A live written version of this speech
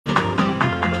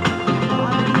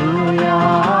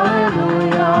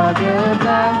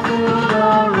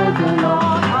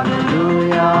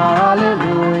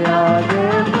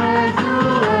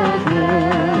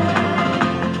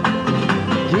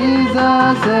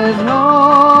is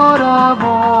Lord of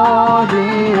all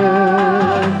the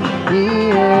earth. He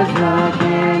is the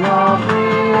King of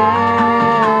creation.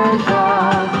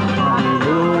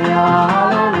 Hallelujah,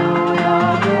 hallelujah,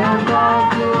 give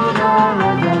thanks to the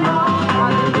risen Lord.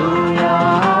 Hallelujah,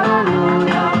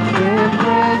 hallelujah, give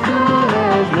praise to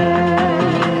His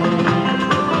name.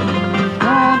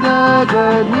 Spread the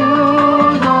good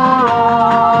news o'er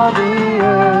all the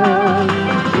earth.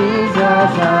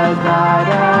 Jesus has died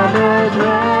and is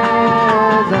risen.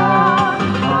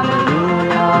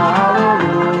 Hallelujah,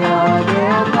 hallelujah,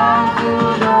 give thanks to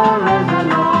the risen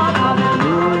Lord.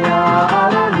 Hallelujah,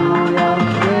 hallelujah,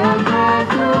 give praise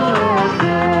to His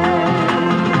name.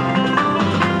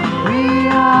 We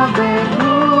have been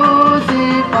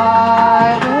crucified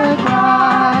with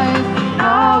Christ,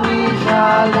 now we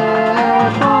shall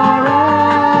live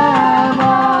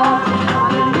forever.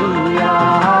 Hallelujah,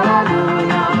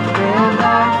 hallelujah, give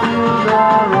thanks to the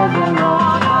risen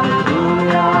Lord.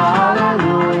 Hallelujah,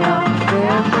 hallelujah,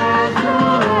 give praise to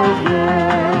His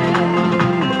name.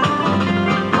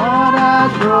 God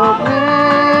has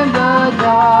proclaimed the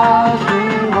just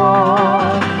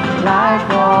reward, life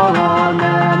for all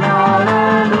men.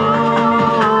 Hallelujah,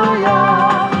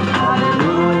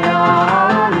 hallelujah,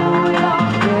 hallelujah,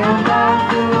 give thanks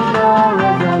to the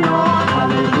risen Lord.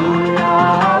 Hallelujah,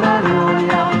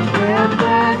 hallelujah, give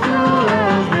praise to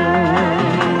His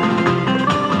name.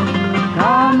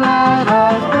 Come, let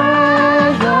us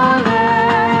praise the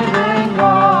living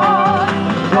God,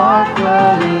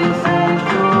 joyfully sing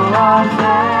to our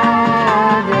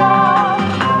Savior.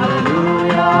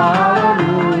 Hallelujah,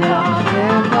 hallelujah,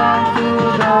 give thanks to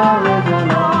the risen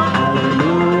Lord.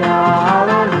 Hallelujah,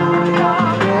 hallelujah,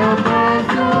 give praise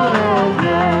to His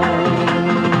name.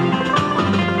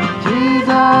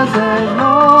 Jesus is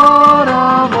Lord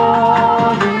of all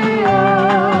the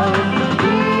earth.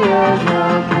 He is the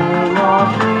King of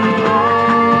creation.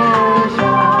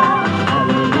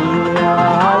 Hallelujah,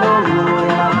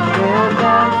 hallelujah, give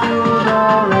thanks to the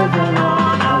risen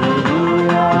Lord.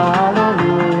 Hallelujah,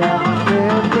 hallelujah,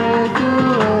 give praise to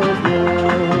His name.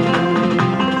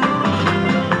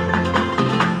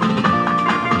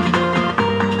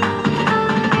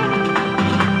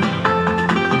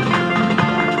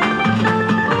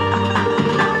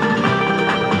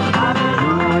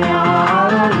 Hallelujah,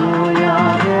 hallelujah,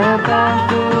 give thanks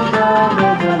to the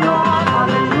risen Lord.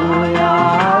 Hallelujah,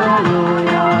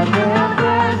 hallelujah, give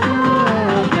praise to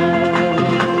His name.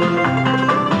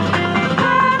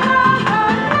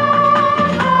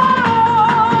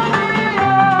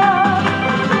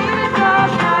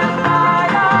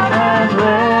 Has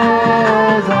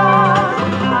risen.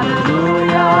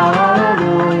 Hallelujah,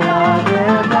 hallelujah,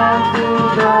 give thanks to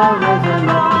the risen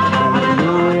Lord.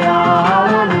 Hallelujah,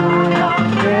 hallelujah,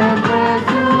 give praise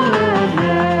to His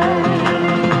name.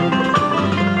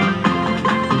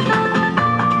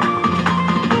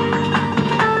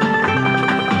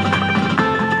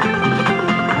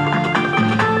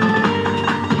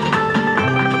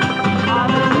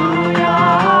 Hallelujah,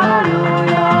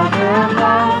 hallelujah, give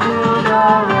thanks to the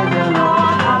risen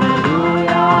Lord.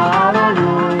 Hallelujah,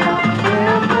 hallelujah,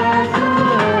 give praise to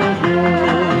His name.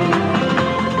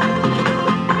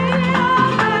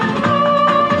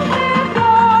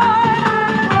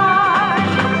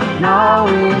 Now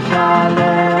we shall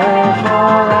live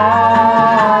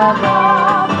forever.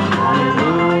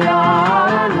 Hallelujah,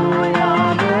 hallelujah,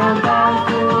 give thanks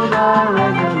to the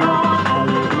risen Lord.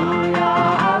 Hallelujah,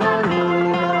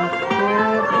 hallelujah,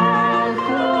 give praise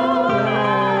to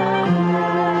His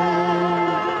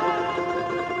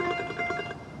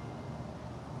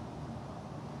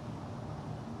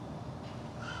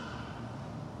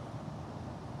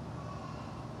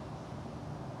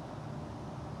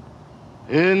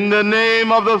In the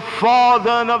name of the Father,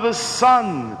 and of the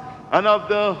Son, and of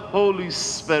the Holy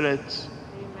Spirit.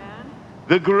 Amen.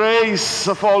 The grace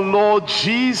of our Lord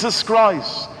Jesus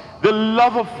Christ, the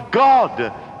love of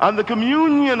God, and the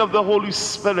communion of the Holy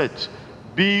Spirit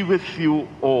be with you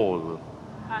all.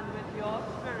 And with your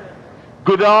spirit.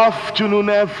 Good afternoon,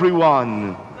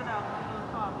 everyone. Good afternoon,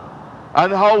 Father.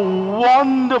 And how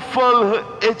wonderful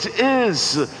it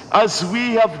is as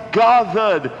we have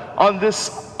gathered on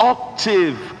this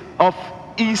octave of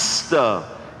Easter,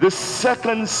 the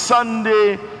second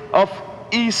Sunday of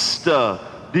Easter,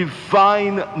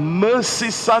 Divine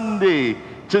Mercy Sunday,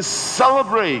 to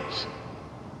celebrate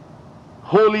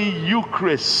Holy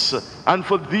Eucharist. And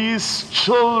for these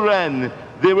children,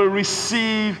 they will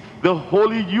receive the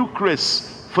Holy Eucharist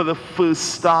for the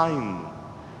first time.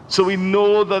 So we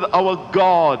know that our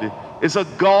God is a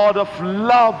God of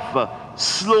love,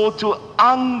 slow to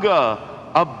anger,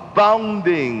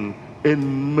 abounding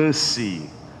in mercy.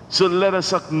 So let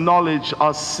us acknowledge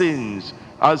our sins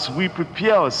as we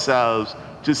prepare ourselves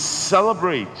to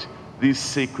celebrate these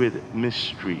sacred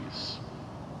mysteries.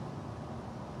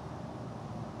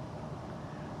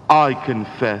 I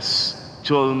confess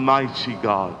to Almighty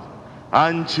God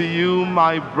and to you,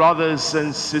 my brothers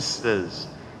and sisters,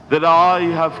 that I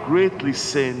have greatly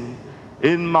sinned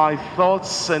in my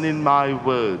thoughts and in my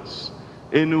words,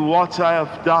 in what I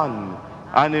have done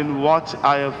and in what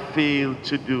I have failed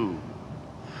to do,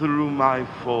 through my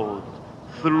fault,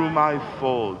 through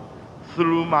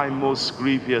my most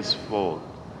grievous fault.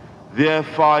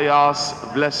 Therefore I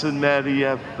ask Blessed Mary,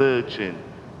 a Virgin,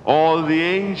 all the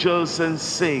angels and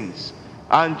saints,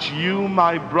 and you,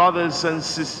 my brothers and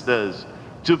sisters,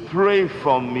 to pray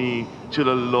for me to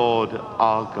the Lord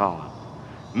our God.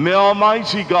 May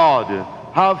Almighty God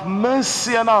have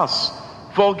mercy on us,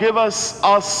 forgive us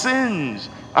our sins,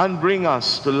 and bring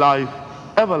us to life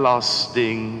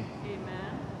everlasting.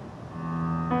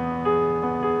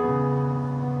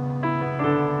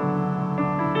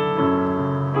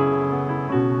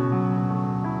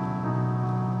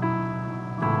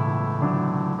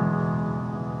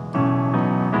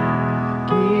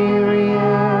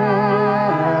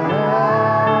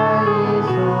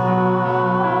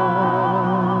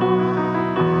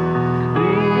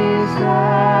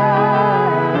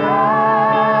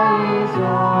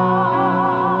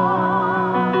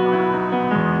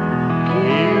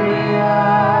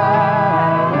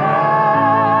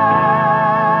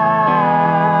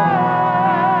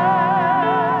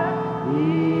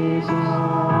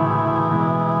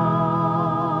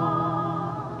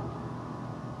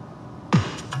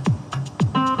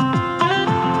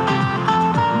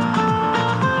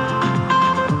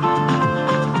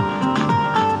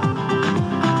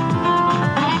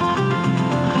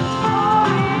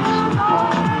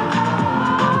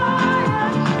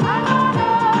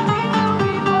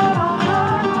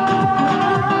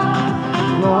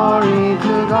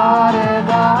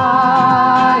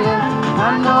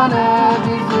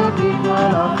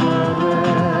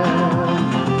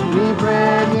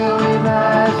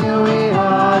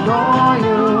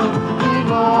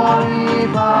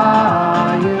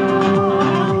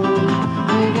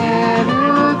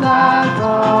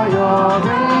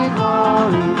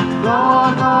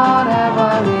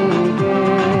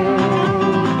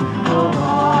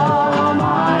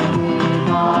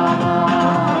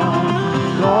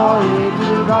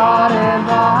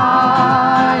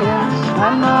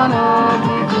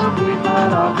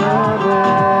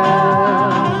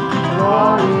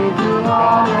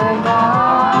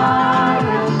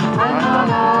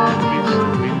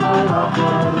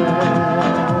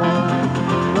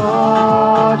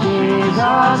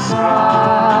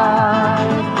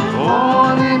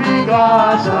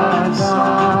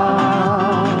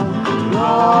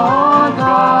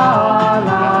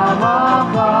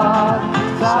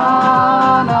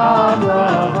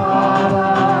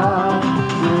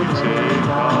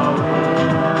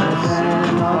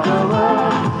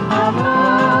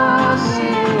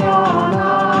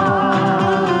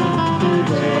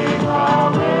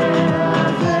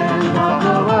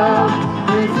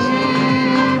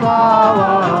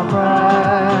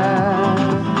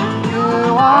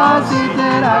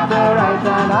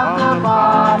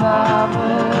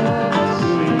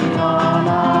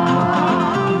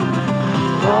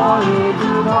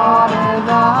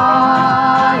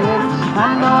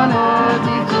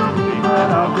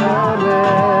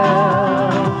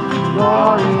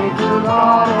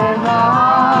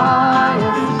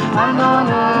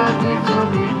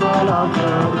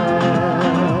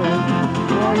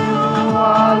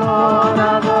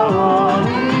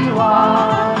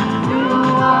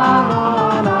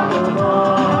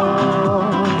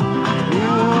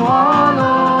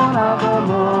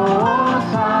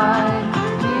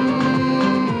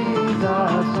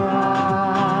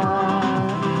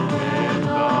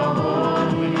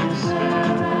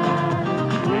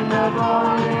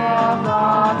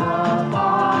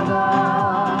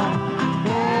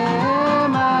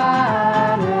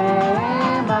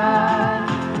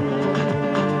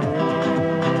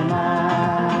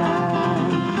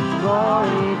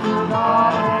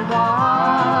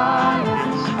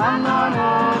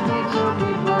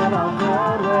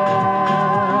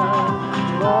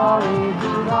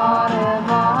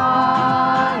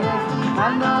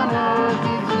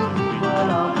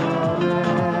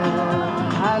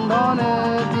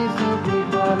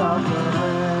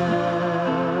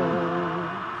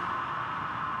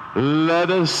 Let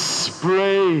us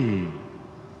pray.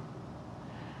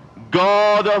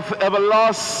 God of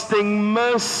everlasting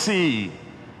mercy,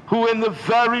 who in the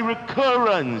very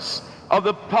recurrence of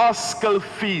the Paschal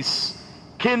feast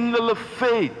Kindle the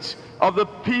faith of the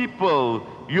people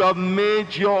you have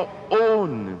made your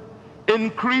own.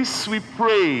 Increase, we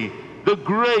pray, the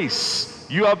grace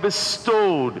you have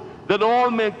bestowed, that all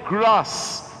may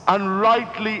grasp and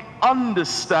rightly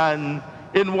understand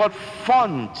in what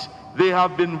font they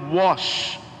have been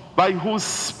washed, by whose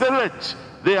Spirit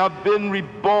they have been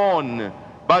reborn,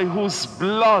 by whose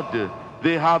blood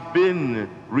they have been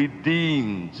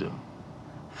redeemed.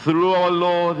 Through our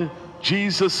Lord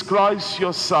Jesus Christ,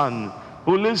 your Son,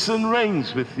 who lives and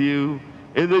reigns with you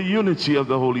in the unity of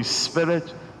the Holy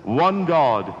Spirit, one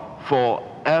God,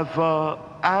 forever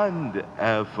and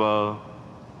ever.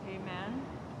 Amen.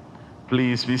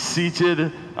 Please be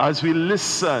seated as we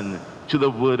listen to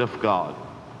the word of God.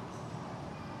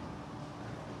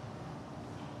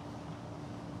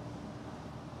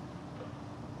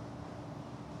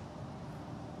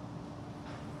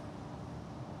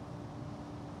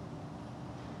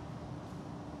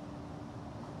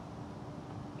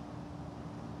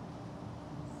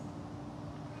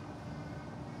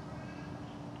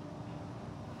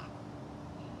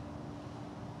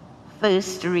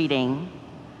 First reading,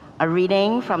 a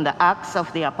reading from the Acts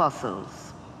of the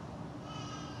Apostles.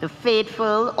 The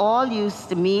faithful all used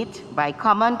to meet by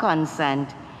common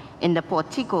consent in the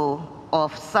portico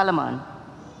of Solomon.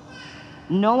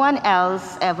 No one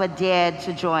else ever dared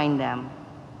to join them,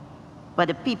 but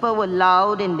the people were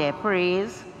loud in their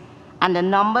praise, and the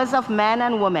numbers of men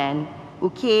and women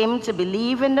who came to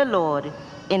believe in the Lord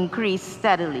increased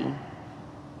steadily.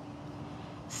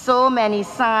 So many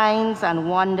signs and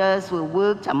wonders were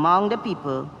worked among the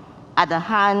people at the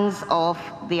hands of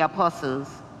the apostles,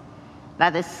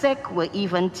 that the sick were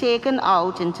even taken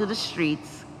out into the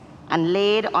streets and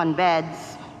laid on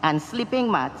beds and sleeping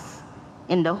mats,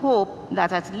 in the hope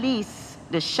that at least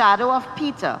the shadow of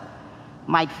Peter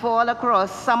might fall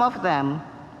across some of them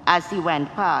as he went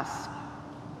past.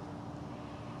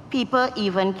 People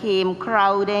even came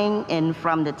crowding in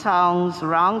from the towns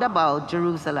round about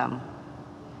Jerusalem,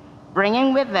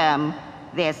 bringing with them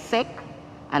their sick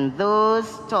and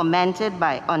those tormented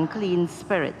by unclean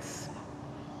spirits,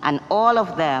 and all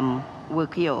of them were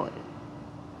cured.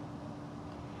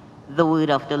 The word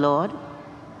of the Lord.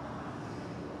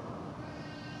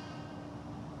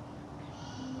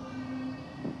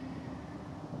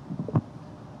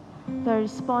 The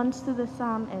response to the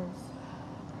psalm is,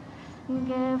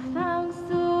 give thanks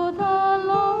to the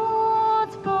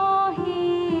Lord, for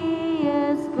he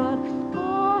is good,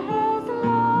 for his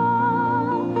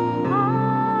love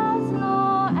has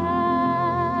no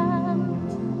end.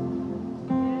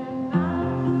 Give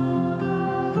thanks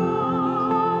to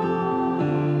the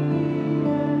Lord, for he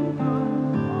is good,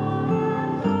 for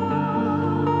his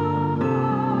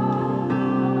love.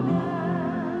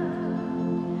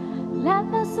 Let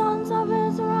the sons of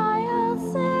Israel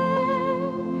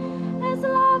sing, his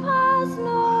love has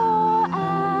no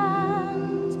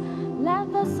end.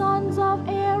 Let the sons of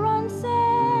Aaron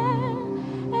sing,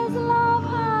 his love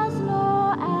has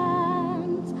no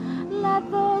end. Let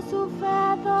those who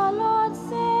fear the Lord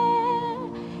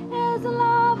sing, his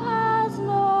love has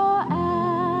no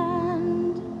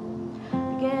end.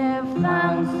 Give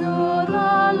thanks to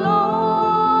the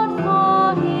Lord,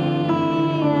 for he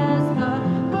is good,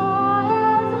 for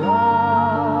his love.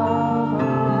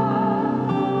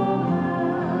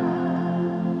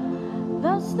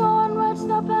 The stone which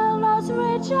the builders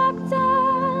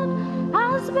rejected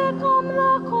has become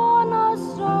the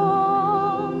cornerstone.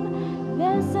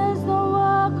 This is the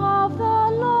work of the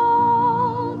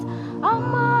Lord, a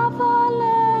marvel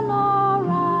in our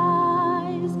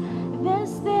eyes.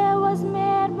 This day was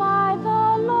made by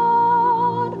the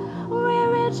Lord. We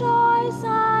rejoice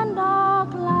and are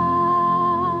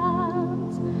glad.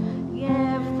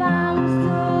 Give thanks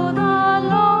to the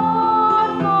Lord,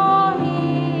 for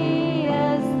he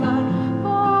is good,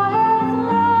 for his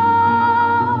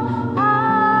love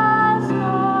has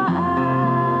no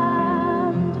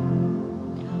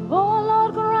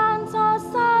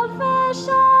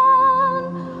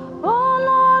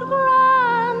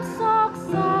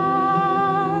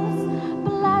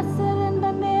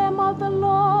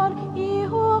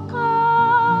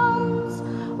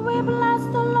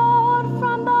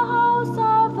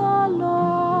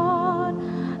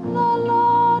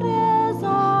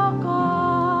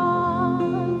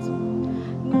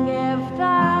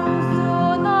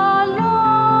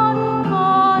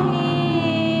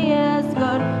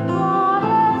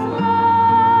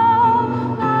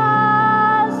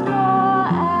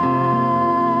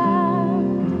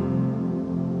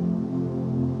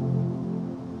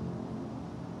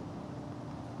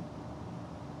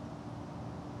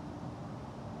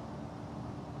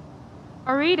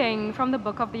reading from the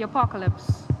book of the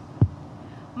Apocalypse.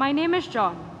 My name is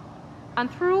John,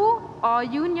 and through our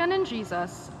union in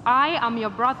Jesus, I am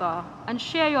your brother and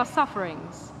share your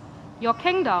sufferings, your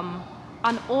kingdom,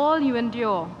 and all you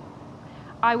endure.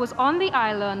 I was on the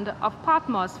island of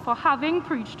Patmos for having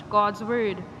preached God's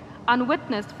word and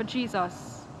witnessed for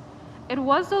Jesus. It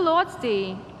was the Lord's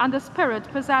day, and the Spirit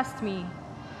possessed me,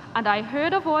 and I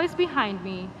heard a voice behind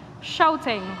me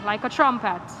shouting like a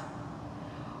trumpet,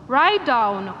 "Write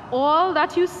down all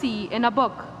that you see in a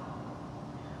book."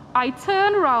 I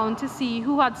turned round to see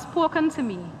who had spoken to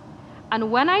me,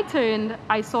 and when I turned,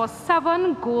 I saw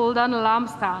 7 golden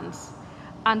lampstands,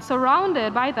 and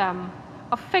surrounded by them,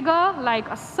 a figure like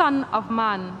a son of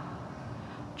man,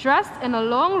 dressed in a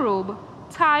long robe,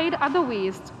 tied at the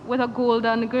waist with a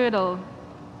golden girdle.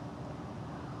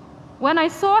 When I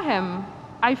saw him,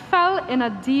 I fell in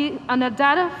a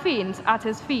dead faint at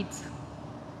his feet.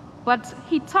 But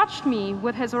he touched me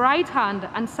with his right hand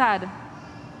and said,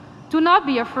 "Do not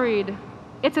be afraid.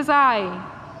 It is I,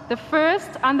 the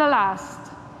first and the last.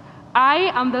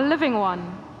 I am the living one.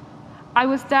 I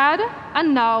was dead,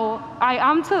 and now I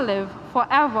am to live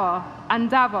forever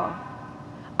and ever.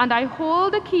 And I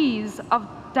hold the keys of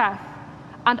death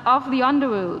and of the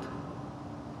underworld.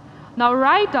 Now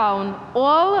write down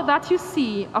all that you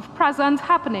see of present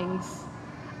happenings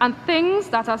and things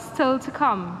that are still to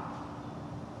come."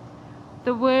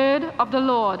 The word of the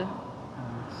Lord.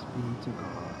 Thanks be to God.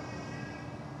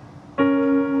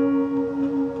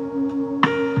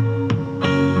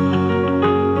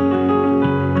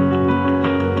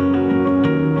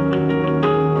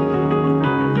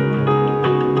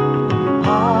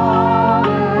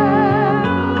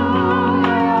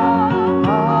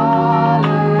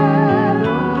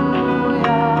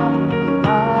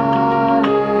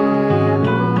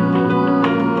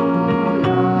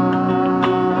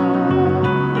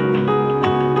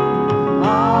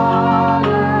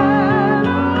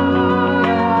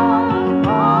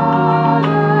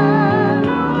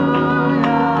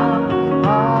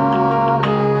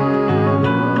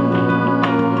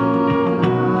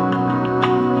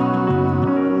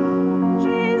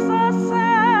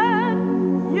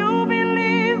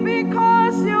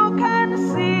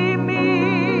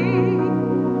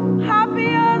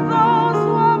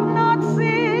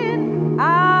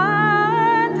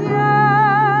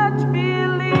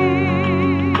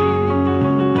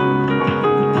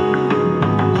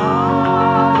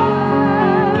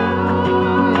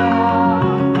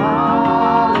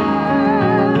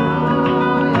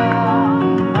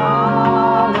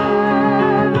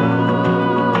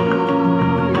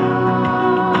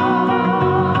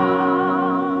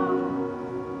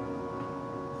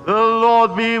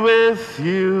 Be with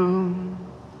you.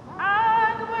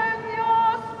 And with your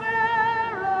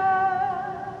spirit.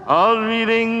 A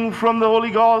reading from the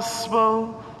Holy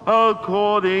Gospel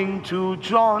according to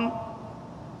John.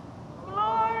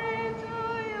 Glory to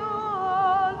you,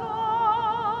 O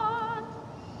Lord.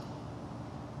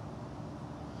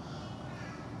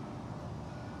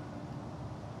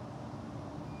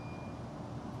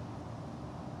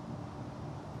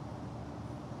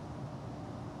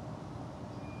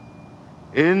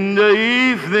 In the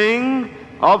evening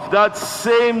of that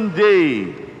same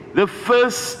day, the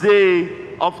first day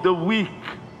of the week,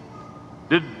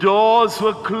 the doors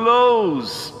were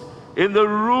closed in the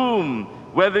room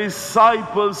where the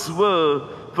disciples were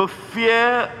for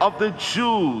fear of the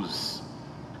Jews.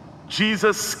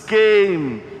 Jesus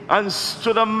came and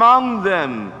stood among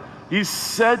them. He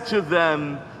said to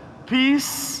them,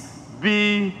 "Peace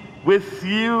be with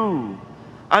you,"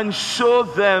 and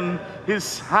showed them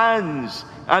his hands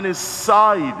and his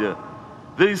side.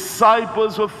 The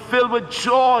disciples were filled with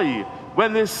joy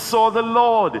when they saw the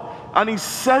Lord, and he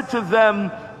said to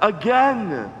them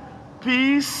again,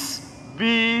 "Peace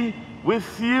be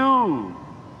with you.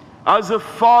 As the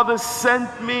Father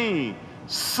sent me,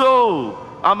 so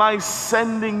am I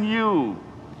sending you."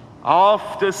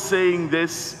 After saying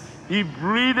this, he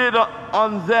breathed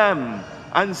on them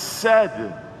and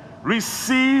said,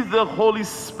 "Receive the Holy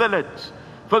Spirit.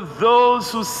 For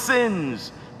those whose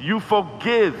sins you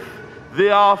forgive, they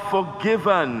are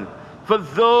forgiven. For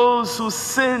those whose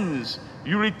sins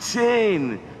you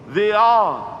retain, they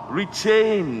are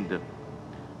retained."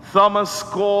 Thomas,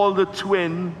 called the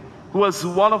twin, who was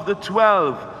one of the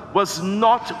 12, was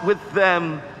not with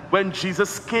them when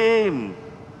Jesus came.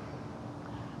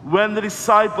 When the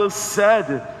disciples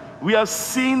said, "We have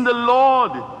seen the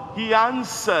Lord," he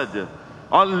answered,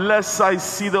 "Unless I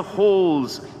see the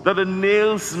holes that the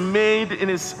nails made in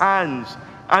his hands,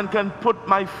 and can put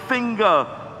my finger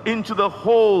into the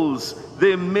holes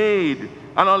they made,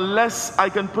 and unless I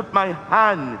can put my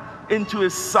hand into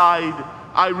his side,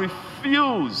 I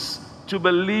refuse to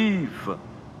believe.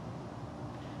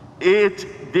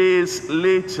 8 days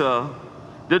later,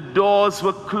 the doors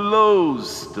were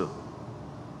closed,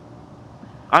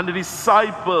 and the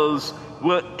disciples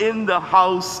were in the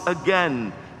house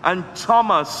again, and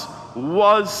Thomas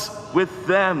was with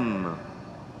them.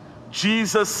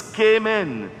 Jesus came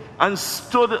in and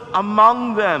stood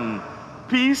among them.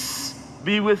 "Peace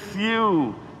be with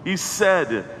you," he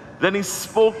said. Then he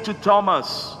spoke to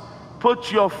Thomas.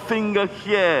 "Put your finger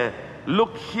here.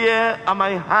 Look, here are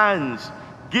my hands.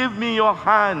 Give me your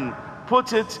hand.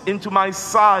 Put it into my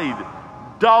side.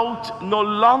 Doubt no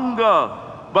longer,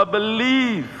 but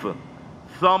believe."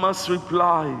 Thomas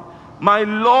replied, "My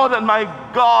Lord and my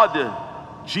God."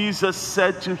 Jesus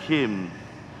said to him,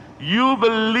 "You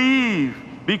believe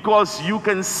because you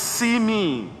can see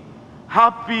me.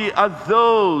 Happy are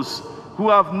those who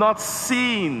have not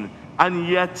seen and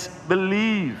yet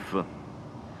believe."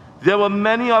 There were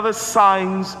many other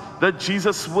signs that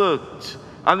Jesus worked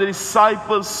and the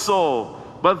disciples saw,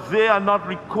 but they are not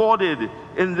recorded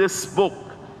in this book.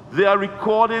 They are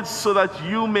recorded so that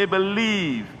you may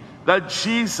believe that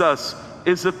Jesus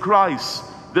is the Christ,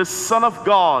 the Son of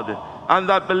God, and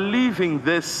that believing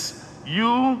this,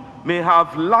 you may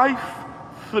have life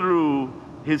through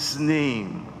his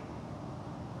name.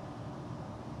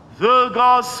 The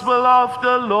Gospel of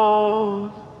the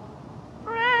Lord.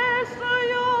 Praise to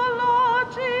you, Lord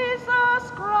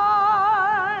Jesus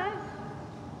Christ.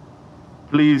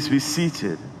 Please be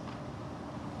seated.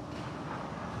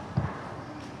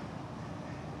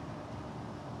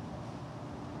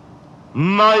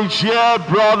 My dear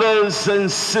brothers and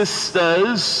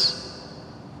sisters,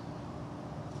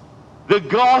 the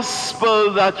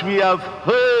gospel that we have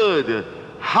heard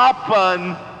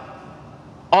happened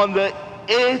on the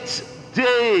 8th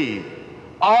day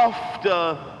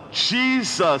after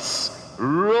Jesus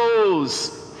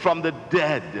rose from the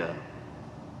dead.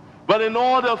 But in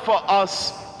order for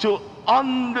us to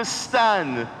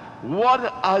understand what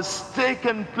has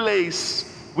taken place,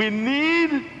 we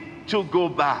need to go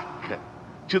back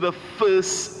to the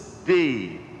first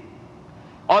day.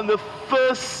 On the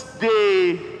first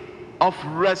day of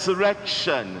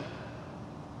resurrection,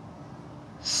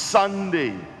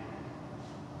 Sunday,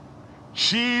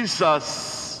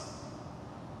 Jesus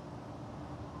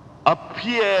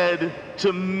appeared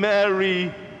to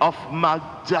Mary of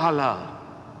Magdala.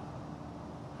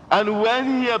 And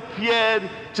when he appeared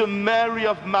to Mary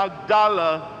of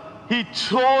Magdala, he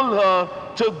told her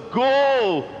to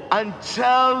go and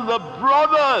tell the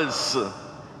brothers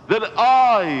that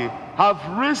I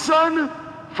have risen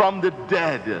from the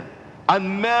dead.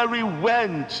 And Mary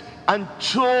went and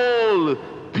told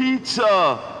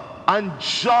Peter and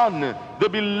John, the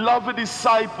beloved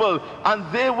disciple, and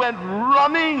they went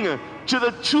running to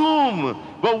the tomb.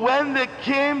 But when they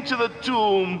came to the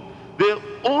tomb, they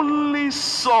only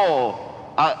saw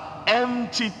an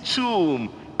empty tomb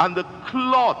and the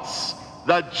cloths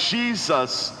that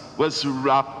Jesus was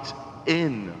wrapped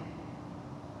in.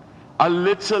 A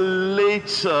little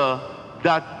later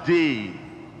that day,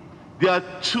 there are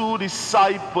two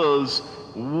disciples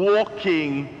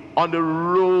walking on the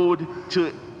road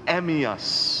to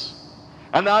Emmaus.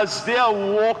 And as they are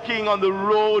walking on the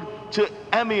road to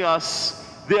Emmaus,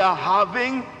 they are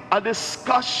having a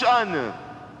discussion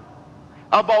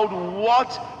about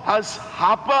what has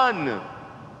happened.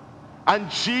 And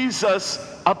Jesus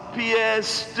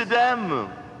appears to them.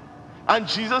 And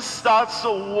Jesus starts to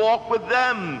walk with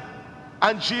them.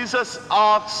 And Jesus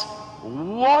asks,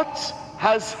 "What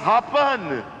has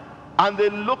happened?" And they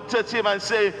looked at him and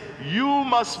say, "You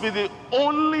must be the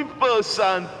only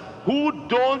person who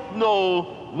don't know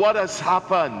what has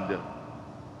happened."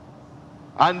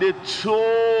 And they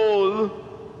told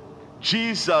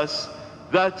Jesus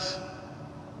that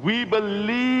we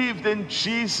believed in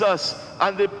Jesus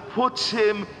and they put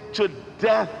him to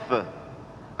death,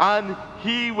 and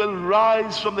he will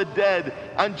rise from the dead.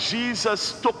 And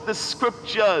Jesus took the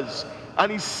scriptures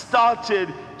and he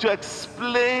started to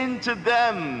explain to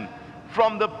them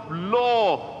from the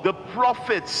law, the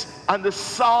prophets, and the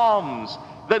Psalms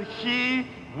that he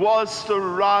was to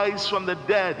rise from the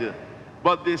dead.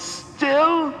 But they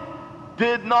still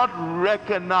did not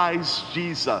recognize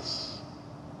Jesus.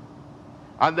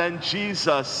 And then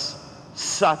Jesus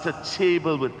sat at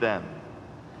table with them.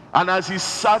 And as he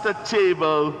sat at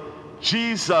table,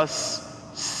 Jesus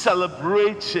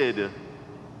celebrated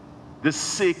the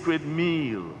sacred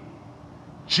meal.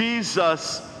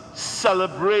 Jesus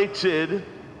celebrated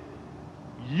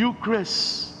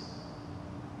Eucharist.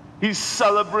 He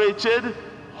celebrated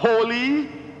Holy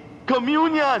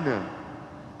Communion.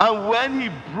 And when he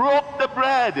broke the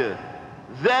bread,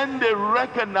 then they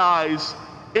recognized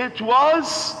it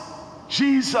was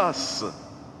Jesus.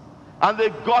 And they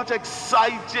got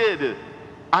excited,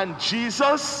 and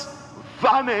Jesus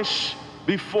vanished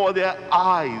before their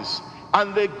eyes.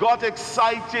 And they got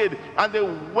excited, and they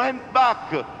went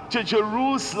back to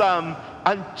Jerusalem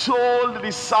and told the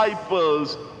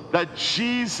disciples that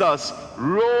Jesus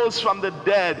rose from the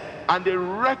dead, and they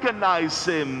recognized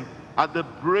him at the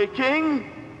breaking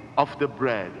of the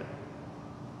bread.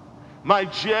 My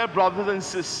dear brothers and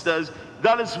sisters,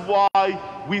 that is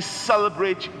why we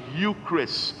celebrate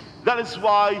Eucharist. That is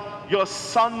why your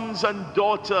sons and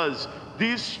daughters,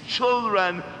 these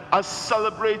children, are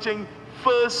celebrating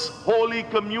First Holy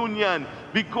Communion,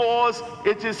 because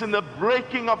it is in the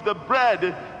breaking of the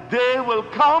bread they will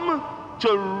come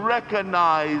to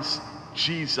recognize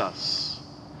Jesus.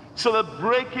 So the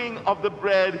breaking of the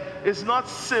bread is not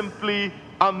simply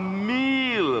a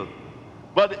meal,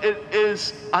 but it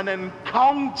is an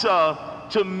encounter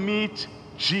to meet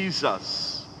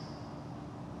Jesus.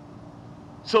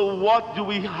 So what do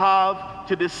we have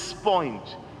to this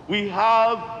point? We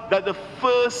have that the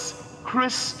first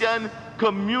Christian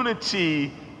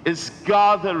community is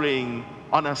gathering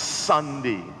on a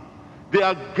Sunday. They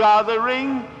are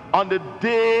gathering on the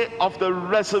day of the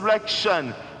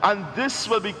resurrection, and this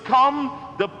will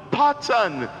become the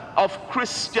pattern of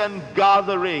Christian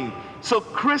gathering. So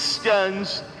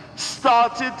Christians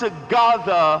started to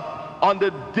gather on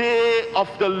the day of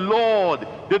the Lord,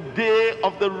 the day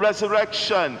of the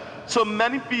resurrection. So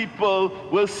many people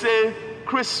will say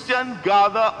Christians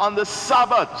gather on the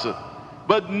Sabbath,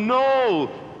 but no,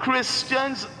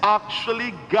 Christians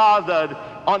actually gathered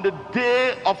on the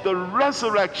day of the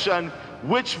resurrection,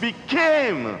 which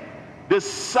became the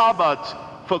Sabbath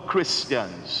for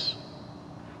Christians.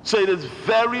 So it is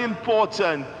very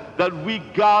important that we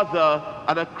gather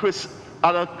at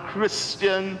a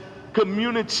Christian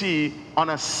community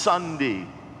on a Sunday.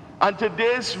 And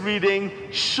today's reading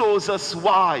shows us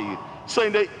why. So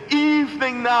in the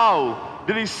evening now,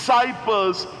 the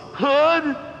disciples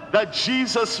heard that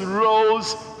Jesus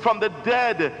rose from the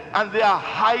dead, and they are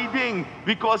hiding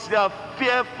because they are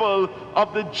fearful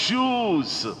of the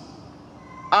Jews.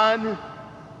 And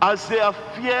as they are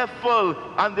fearful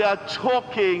and they are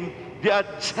talking, there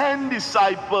are 10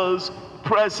 disciples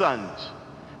present.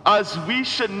 As we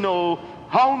should know,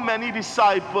 how many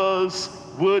disciples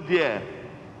were there?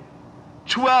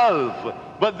 12.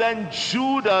 But then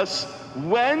Judas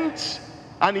went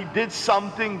and he did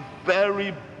something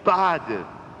very bad.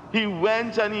 He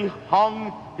went and he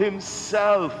hung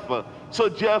himself. So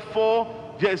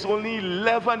therefore, there's only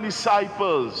 11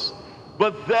 disciples.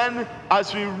 But then,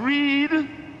 as we read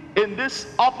in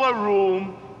this upper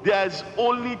room, there's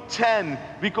only 10,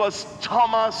 because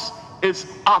Thomas is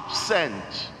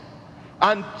absent.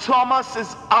 And Thomas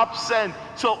is absent,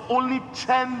 so only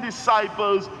 10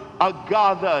 disciples are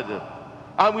gathered.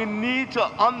 And we need to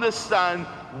understand,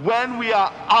 when we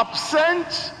are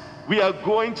absent, we are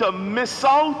going to miss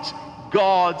out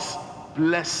God's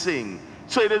blessing.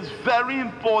 So it is very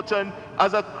important,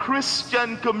 as a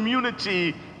Christian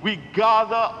community, we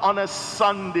gather on a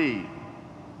Sunday.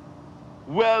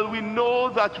 Well, we know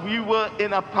that we were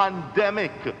in a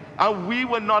pandemic and we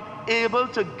were not able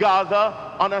to gather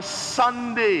on a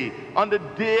Sunday, on the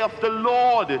day of the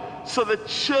Lord. So the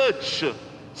church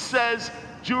says,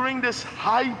 during this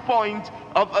high point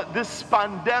of this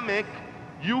pandemic,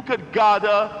 you could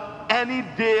gather any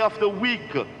day of the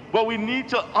week. But we need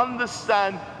to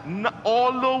understand,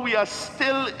 although we are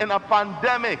still in a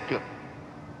pandemic,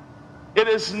 it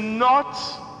is not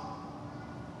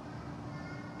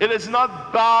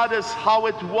bad as how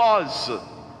it was.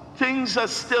 Things are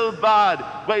still bad,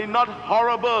 but not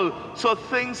horrible. So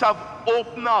things have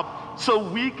opened up. So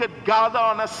we could gather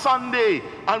on a Sunday,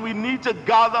 and we need to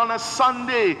gather on a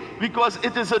Sunday because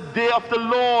it is a day of the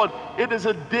Lord. It is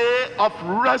a day of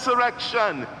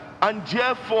resurrection. And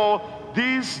therefore,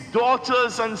 these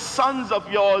daughters and sons of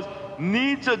yours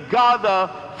need to gather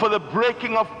for the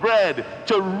breaking of bread,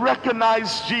 to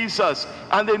recognize Jesus.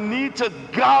 And they need to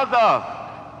gather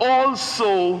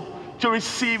also to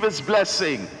receive his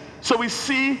blessing. So we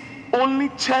see only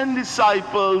 10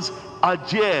 disciples are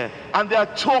there, and they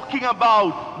are talking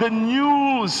about the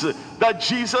news that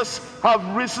Jesus have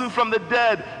risen from the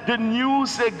dead, the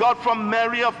news they got from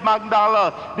Mary of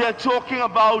Magdala. They are talking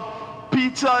about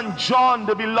Peter and John,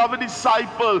 the beloved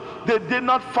disciple. They did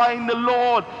not find the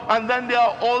Lord. And then they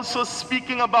are also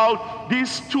speaking about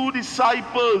these 2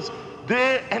 disciples.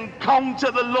 They encounter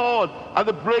the Lord at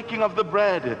the breaking of the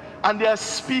bread, and they are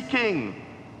speaking,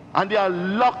 and they are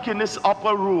locked in this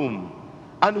upper room.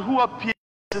 And who appears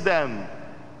to them?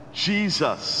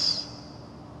 Jesus.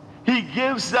 He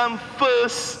gives them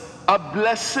first a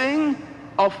blessing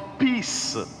of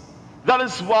peace. That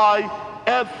is why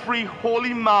every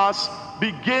Holy Mass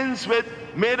begins with,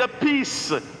 may the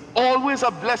peace, always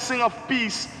a blessing of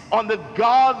peace on the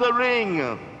gathering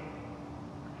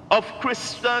of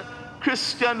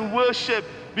Christian worship,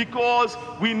 because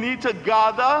we need to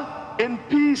gather in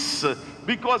peace,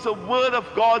 because the Word of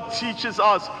God teaches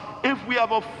us, if we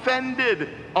have offended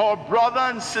our brother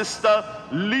and sister,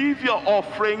 leave your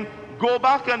offering, go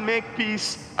back and make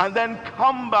peace, and then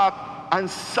come back and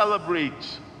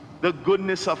celebrate the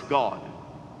goodness of God.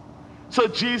 So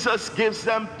Jesus gives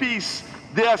them peace.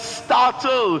 They are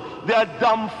startled, they are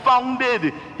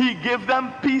dumbfounded. He gives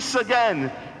them peace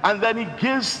again, and then he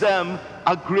gives them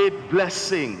a great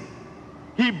blessing.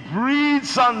 He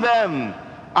breathes on them,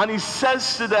 and he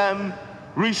says to them,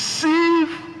 receive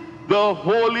the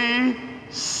Holy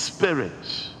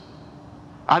Spirit.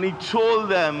 And he told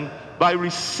them, by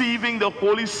receiving the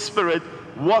Holy Spirit,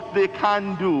 what they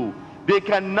can do. They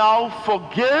can now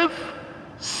forgive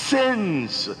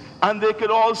sins, and they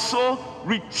could also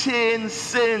retain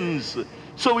sins.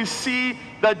 So we see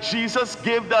that Jesus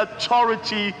gave the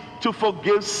authority to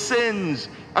forgive sins.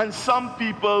 And some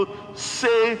people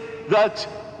say that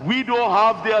we don't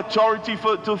have the authority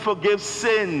to forgive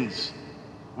sins.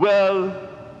 Well,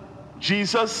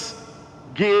 Jesus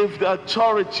gave the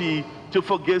authority to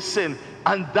forgive sin,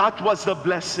 and that was the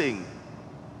blessing.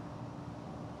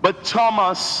 But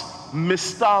Thomas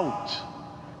missed out.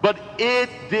 But 8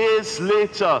 days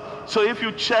later, so if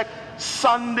you check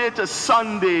Sunday to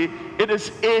Sunday, it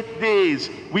is 8 days.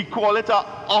 We call it an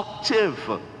octave.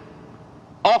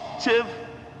 Octave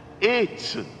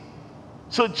 8.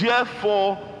 So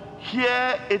therefore,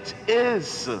 here it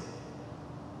is.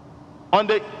 On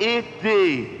the 8th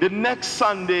day, the next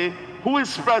Sunday, who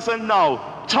is present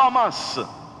now? Thomas.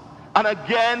 And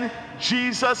again,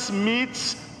 Jesus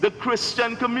meets the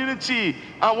Christian community.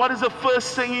 And what is the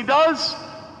first thing he does?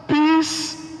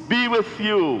 Peace be with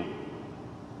you.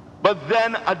 But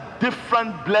then a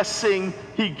different blessing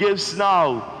he gives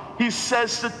now. He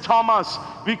says to Thomas,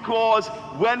 because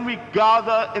when we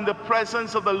gather in the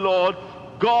presence of the Lord,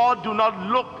 God do not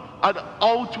look at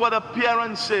outward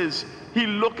appearances. He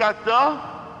look at the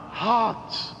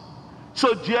heart.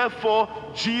 So therefore,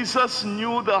 Jesus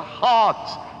knew the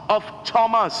heart of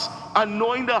Thomas. And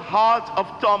knowing the heart of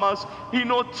Thomas, he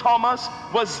knew Thomas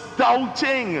was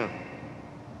doubting.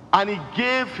 And he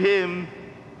gave him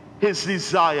his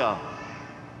desire.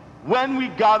 When we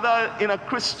gather in a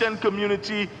Christian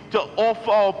community to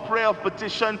offer our prayer of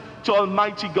petition to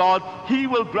Almighty God, he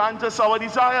will grant us our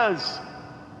desires.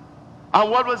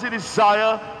 And what was the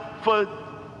desire for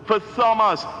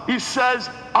Thomas? He says,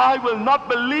 I will not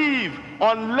believe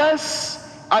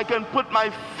unless I can put my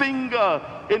finger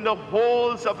in the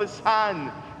holes of his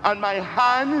hand and my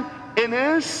hand in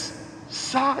his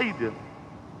side.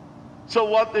 So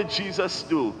what did Jesus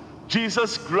do?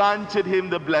 Jesus granted him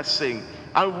the blessing.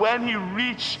 And when he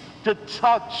reached to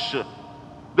touch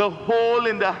the hole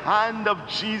in the hand of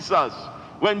Jesus,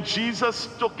 when Jesus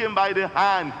took him by the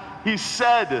hand, he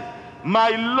said, my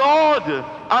Lord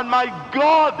and my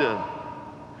God.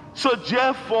 So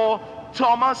therefore,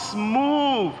 Thomas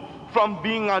moved from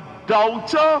being a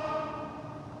doubter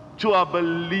to a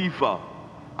believer.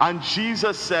 And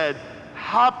Jesus said,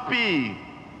 happy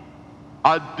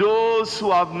are those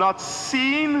who have not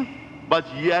seen but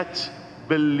yet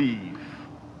believe.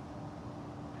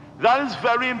 That is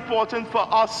very important for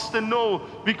us to know,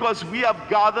 because we have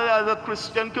gathered as a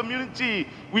Christian community.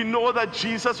 We know that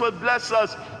Jesus will bless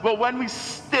us, but when we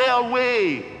stay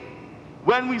away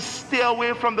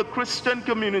from the Christian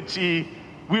community,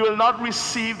 we will not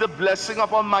receive the blessing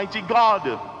of Almighty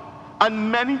God.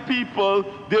 And many people,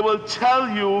 they will tell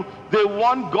you they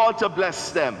want God to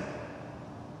bless them.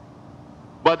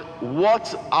 But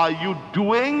what are you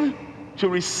doing to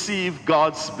receive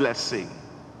God's blessing?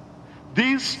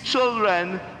 These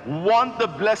children want the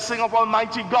blessing of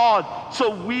Almighty God.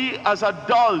 So we as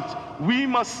adults, we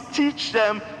must teach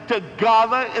them to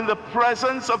gather in the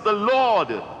presence of the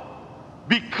Lord.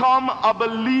 Become a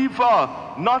believer,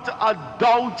 not a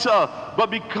doubter, but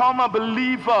become a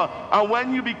believer. And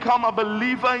when you become a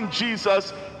believer in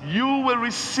Jesus, you will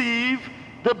receive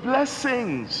the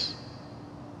blessings.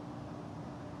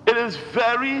 It is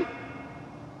very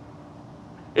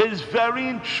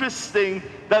interesting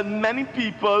that many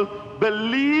people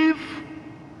believe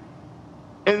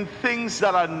in things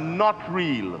that are not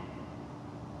real.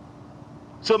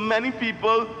 So many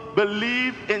people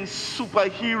believe in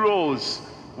superheroes,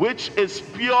 which is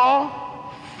pure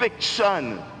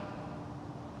fiction.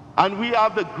 And we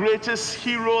have the greatest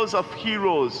heroes of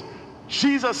heroes,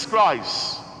 Jesus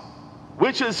Christ,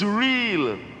 which is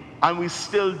real, and we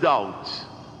still doubt.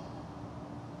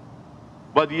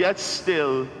 But yet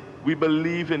still, we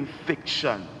believe in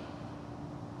fiction.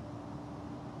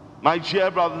 My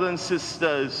dear brothers and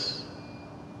sisters,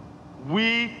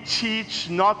 we teach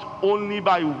not only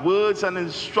by words and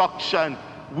instruction,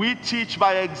 we teach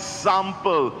by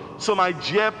example. So my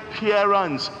dear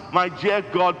parents, my dear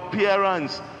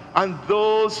godparents, and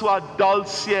those who are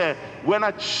adults here, when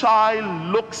a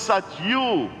child looks at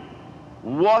you,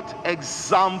 what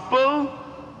example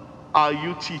are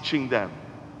you teaching them?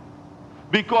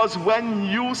 Because when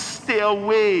you stay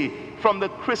away from the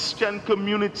Christian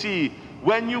community,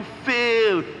 when you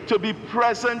fail to be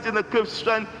present in the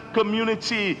Christian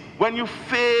community, when you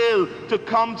fail to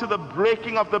come to the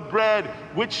breaking of the bread,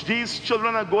 which these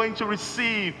children are going to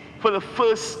receive for the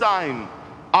first time,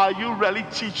 are you really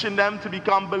teaching them to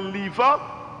become believer?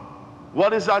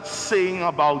 What is that saying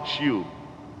about you?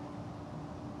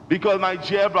 Because my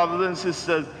dear brothers and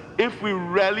sisters, if we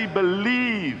really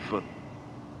believe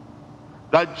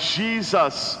that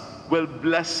Jesus will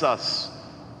bless us,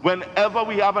 whenever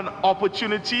we have an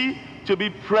opportunity to be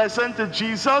present to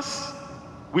Jesus,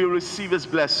 we receive his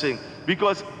blessing.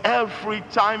 Because every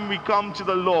time we come to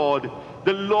the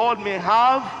Lord may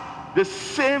have the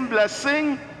same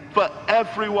blessing for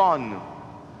everyone.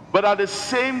 But at the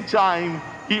same time,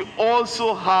 he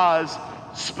also has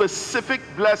specific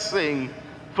blessing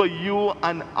for you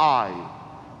and I.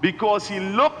 Because he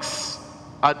looks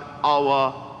at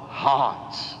our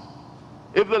heart.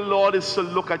 If the Lord is to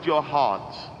look at your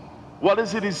heart, what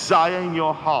is the desire in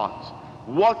your heart?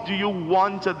 What do you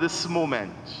want at this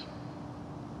moment?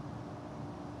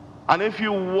 And if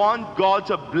you want God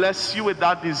to bless you with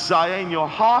that desire in your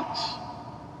heart,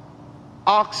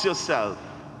 ask yourself,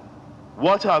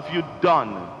 what have you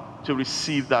done to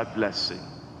receive that blessing?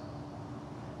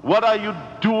 What are you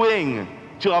doing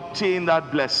to obtain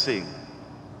that blessing?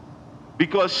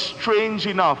 Because strange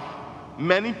enough,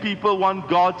 many people want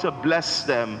God to bless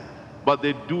them, but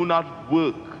they do not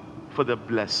work for the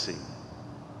blessing.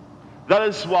 That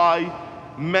is why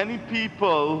many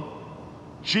people,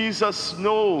 Jesus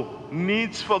knows,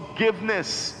 needs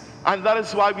forgiveness. And that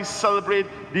is why we celebrate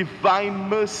divine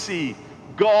mercy.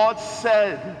 God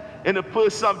said in the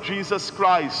person of Jesus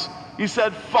Christ, he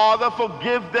said, Father,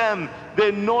 forgive them.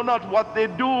 They know not what they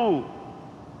do.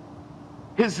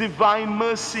 His divine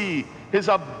mercy, his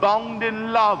abounding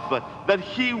love, that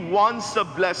he wants to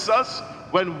bless us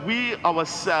when we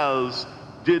ourselves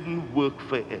didn't work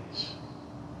for it.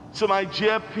 So my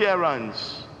dear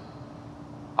parents,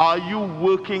 are you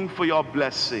working for your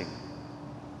blessing?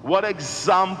 What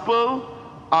example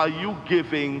are you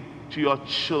giving to your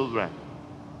children?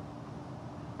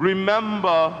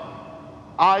 Remember,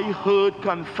 I heard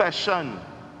confession.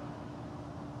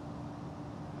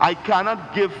 I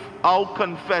cannot give out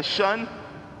confession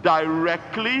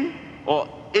directly or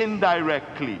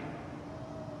indirectly.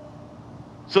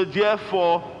 So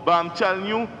therefore, but I'm telling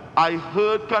you, I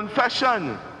heard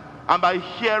confession. And by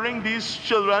hearing these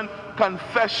children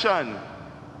confession,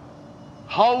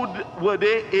 how were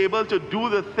they able to do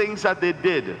the things that they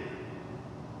did?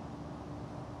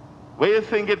 Where do you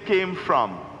think it came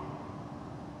from?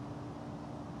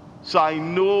 So I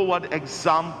know what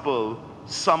example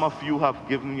some of you have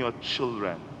given your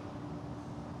children.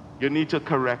 You need to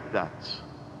correct that.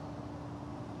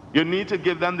 You need to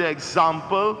give them the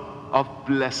example of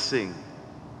blessing.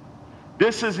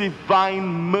 This is divine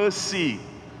mercy.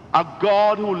 A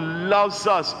God who loves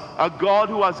us, a God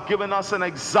who has given us an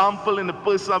example in the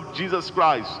person of Jesus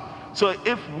Christ. So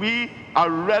if we are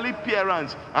really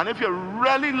parents, and if you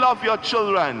really love your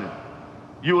children,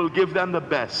 you will give them the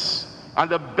best. And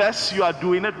the best, you are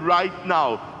doing it right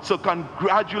now. So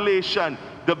congratulations.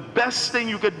 The best thing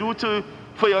you could do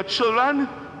for your children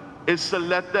is to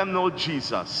let them know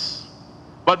Jesus.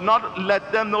 But not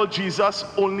let them know Jesus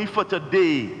only for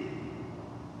today.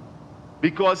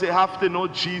 Because they have to know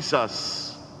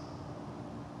Jesus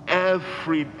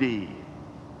every day.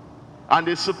 And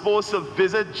they're supposed to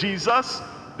visit Jesus,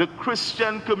 the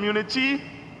Christian community,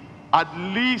 at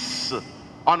least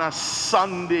on a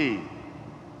Sunday,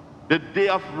 the day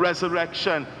of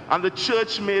resurrection. And the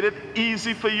church made it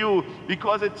easy for you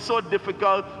because it's so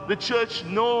difficult. The church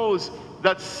knows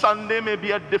that Sunday may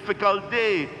be a difficult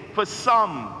day for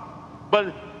some.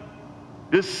 But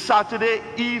this Saturday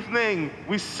evening,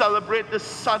 we celebrate the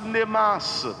Sunday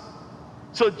Mass.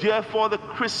 So therefore, the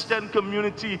Christian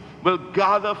community will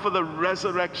gather for the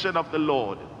resurrection of the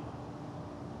Lord.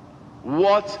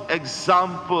 What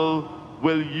example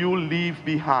will you leave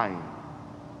behind?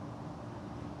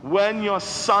 when your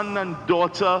son and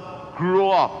daughter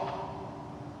grow up,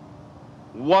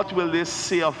 what will they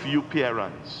say of you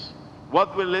parents?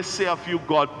 What will they say of you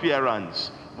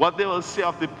godparents? What they will say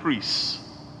of the priests?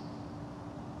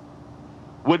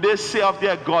 Would they say of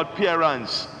their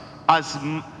godparents, as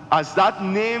that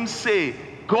name say,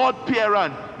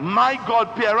 godparent, my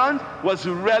godparent was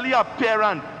really a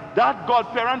parent. That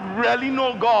godparent really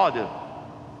know God.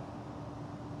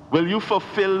 Will you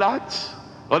fulfill that?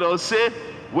 Or they'll say,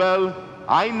 well,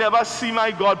 I never see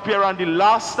my godparent. The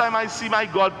last time I see my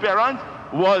godparent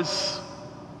was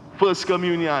First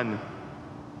Communion.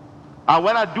 And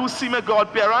when I do see my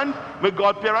godparent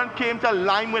came to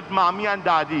line with mommy and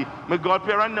daddy. My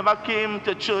godparent never came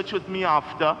to church with me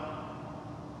after.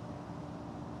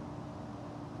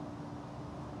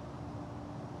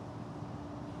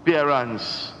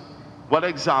 Parents, what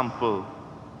example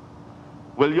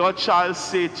will your child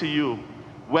say to you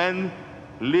when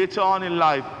later on in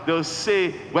life they'll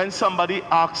say, when somebody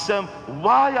asks them,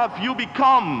 why have you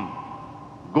become,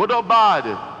 good or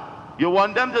bad? You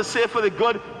want them to say for the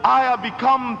good, I have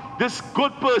become this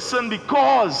good person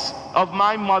because of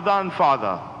my mother and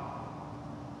father.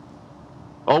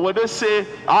 Or would they say,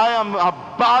 I am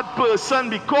a bad person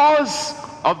because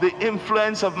of the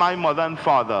influence of my mother and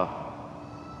father?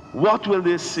 What will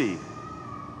they say?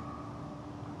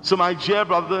 So my dear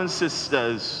brothers and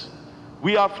sisters,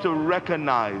 we have to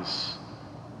recognize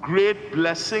great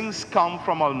blessings come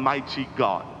from Almighty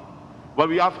God, but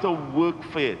we have to work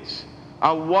for it.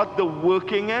 And what the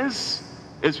working is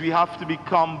we have to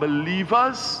become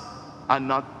believers and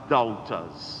not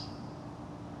doubters.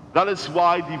 That is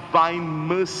why divine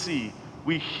mercy,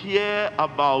 we hear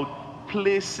about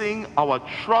placing our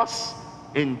trust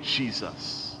in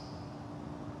Jesus.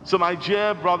 So my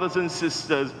dear brothers and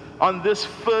sisters, on this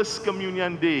First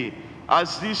Communion Day,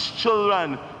 as these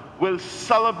children will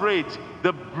celebrate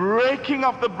the breaking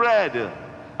of the bread,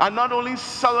 and not only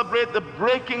celebrate the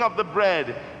breaking of the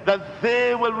bread, that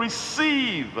they will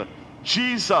receive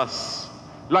Jesus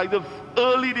like the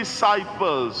early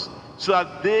disciples, so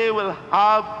that they will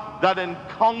have that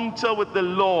encounter with the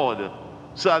Lord,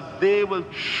 so that they will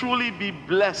truly be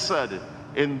blessed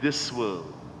in this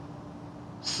world.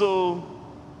 So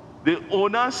the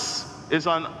onus is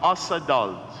on us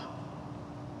adults.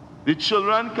 The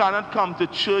children cannot come to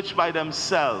church by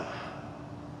themselves.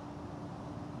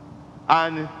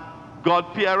 And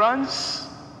godparents,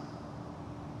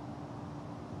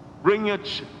 bring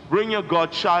your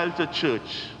godchild to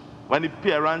church when the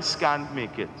parents can't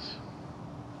make it.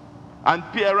 And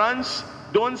parents,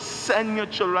 don't send your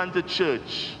children to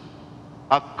church.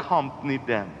 Accompany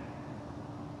them.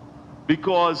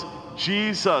 Because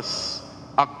Jesus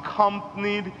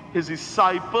accompanied his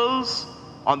disciples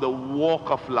on the walk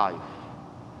of life.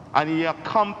 And he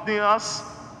accompanies us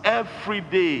every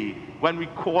day when we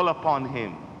call upon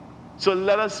him. So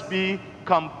let us be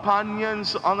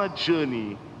companions on a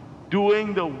journey,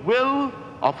 doing the will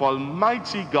of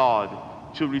Almighty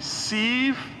God to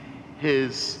receive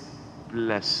his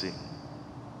blessing.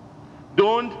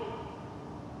 Don't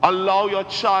allow your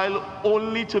child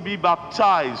only to be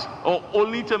baptized or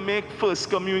only to make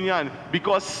First Communion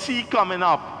because C coming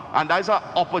up, and that's an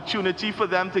opportunity for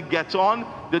them to get on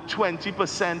the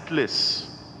 20% list.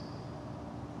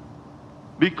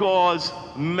 Because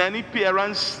many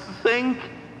parents think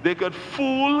they could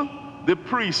fool the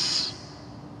priest.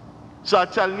 So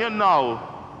I'm telling you now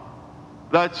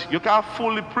that you can't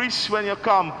fool the priest when you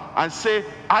come and say,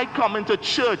 I come into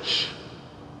church.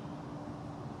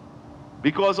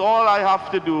 Because all I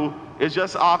have to do is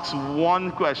just ask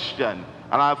one question.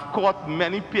 And I've caught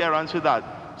many parents with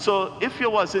that. So if you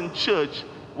was in church,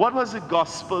 what was the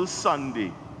gospel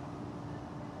Sunday?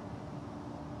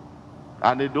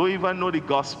 And they don't even know the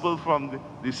gospel from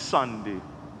the Sunday.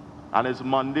 And it's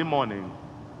Monday morning.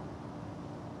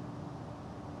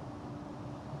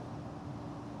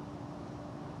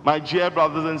 My dear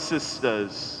brothers and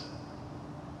sisters,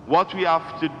 what we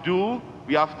have to do,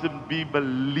 we have to be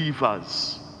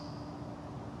believers.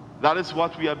 That is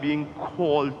what we are being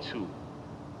called to.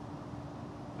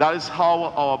 That is how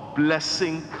our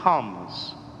blessing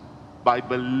comes, by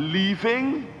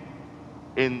believing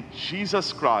in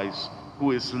Jesus Christ,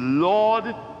 who is Lord,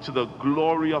 to the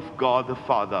glory of God the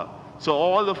Father. So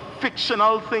all the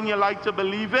fictional thing you like to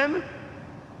believe in,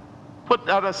 put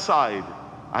that aside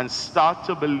and start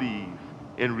to believe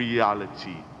in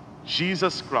reality.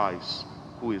 Jesus Christ,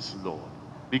 who is Lord.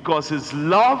 Because his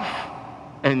love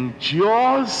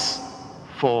endures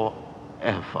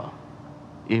forever.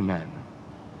 Amen.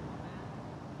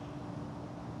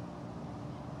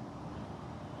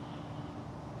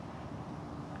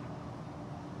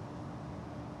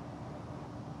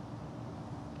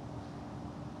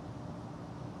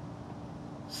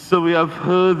 So we have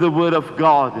heard the word of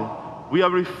God. We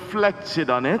have reflected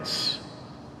on it.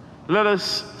 Let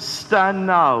us stand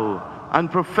now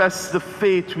and profess the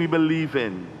faith we believe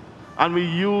in. And we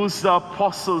use the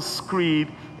Apostles' Creed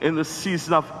in the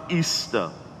season of Easter.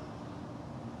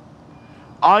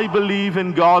 I believe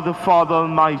in God the Father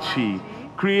Almighty,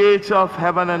 creator of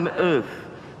heaven and earth,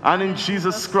 and in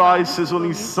Jesus Christ, his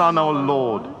only Son, our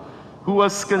Lord, who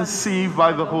was conceived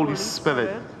by the Holy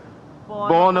Spirit,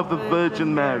 born of the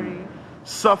Virgin Mary,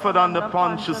 suffered under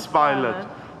Pontius Pilate,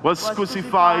 was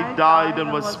crucified, died,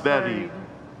 and was buried.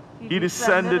 He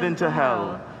descended into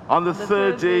hell. On the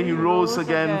third day he rose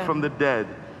again from the dead.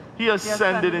 He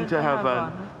ascended into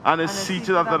heaven and is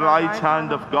seated at the right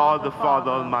hand of God the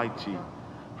Father Almighty.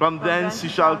 From thence he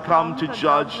shall come to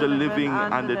judge the living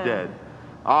and the dead.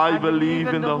 I believe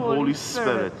in the Holy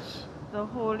Spirit, the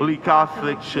Holy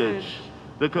Catholic Church,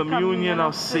 the communion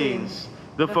of saints,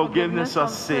 the forgiveness of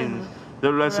sins,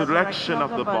 the resurrection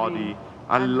of the body,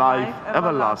 and life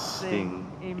everlasting.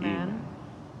 Amen.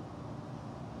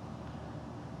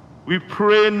 We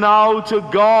pray now to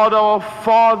God our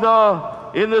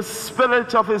Father in the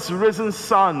spirit of his risen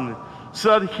Son,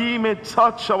 so that he may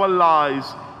touch our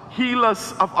lives, heal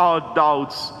us of our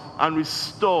doubts, and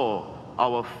restore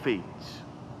our faith.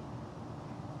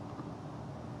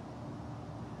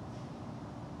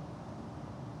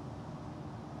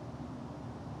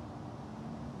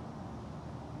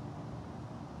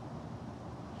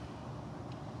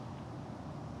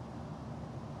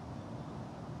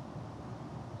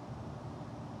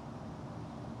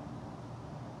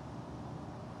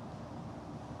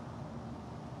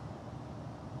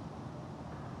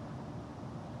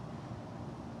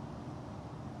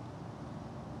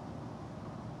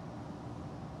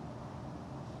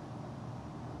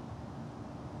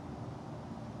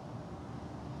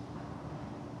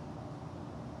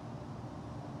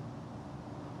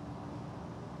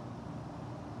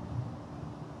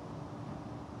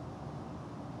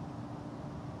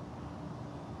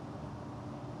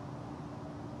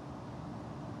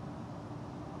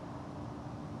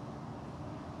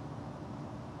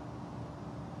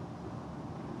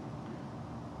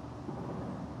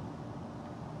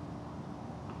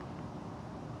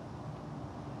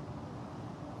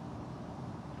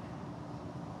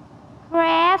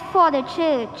 Prayer for the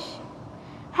Church.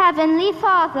 Heavenly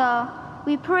Father,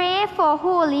 we pray for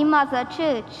Holy Mother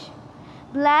Church.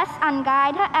 Bless and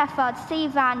guide her efforts to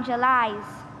evangelize.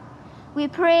 We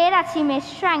pray that she may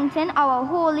strengthen our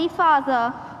Holy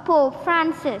Father, Pope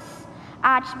Francis,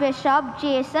 Archbishop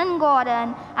Jason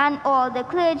Gordon, and all the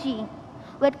clergy,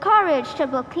 with courage to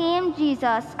proclaim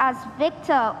Jesus as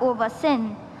victor over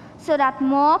sin, so that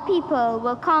more people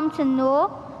will come to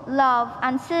know, love,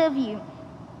 and serve you.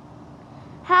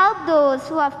 Help those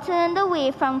who have turned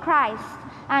away from Christ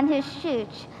and his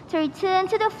church to return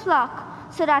to the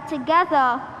flock, so that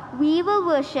together we will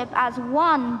worship as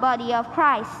one body of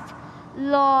Christ.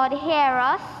 Lord, hear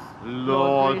us.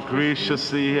 Lord,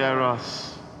 graciously hear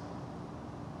us.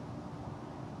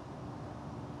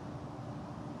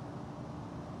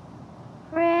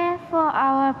 Prayer for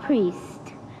our priest.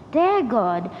 Dear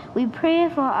God, we pray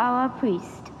for our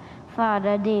priest,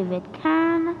 Father David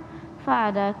Kahn,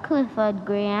 Father Clifford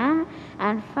Graham,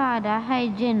 and Father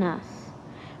Hyginus.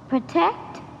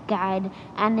 Protect, guide,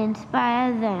 and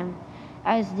inspire them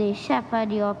as they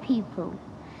shepherd your people.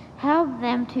 Help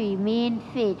them to remain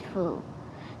faithful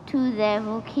to their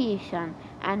vocation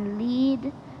and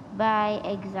lead by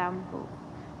example.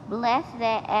 Bless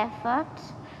their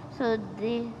efforts so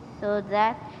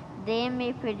that they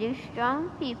may produce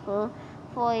strong people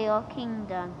for your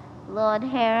kingdom. Lord,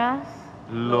 hear us.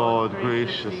 Lord,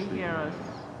 graciously hear us.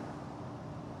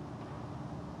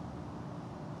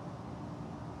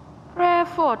 Prayer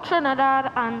for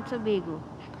Trinidad and Tobago.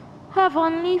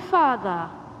 Heavenly Father,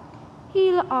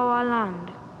 heal our land,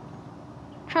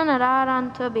 Trinidad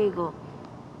and Tobago.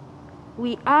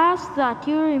 We ask that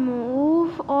you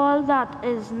remove all that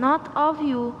is not of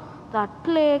you that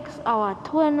plagues our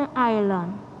twin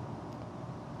island.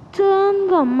 Turn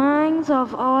the minds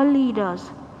of our leaders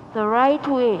the right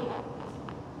way,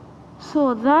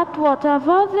 so that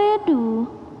whatever they do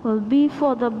will be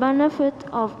for the benefit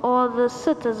of all the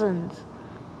citizens.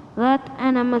 Let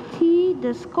enmity,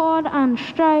 discord, and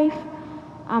strife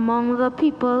among the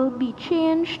people be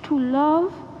changed to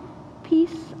love,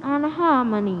 peace, and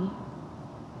harmony.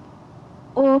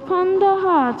 Open the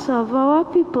hearts of our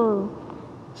people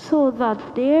so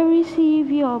that they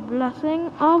receive your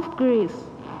blessing of grace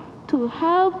to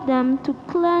help them to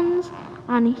cleanse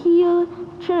and heal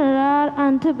Trinidad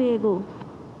and Tobago.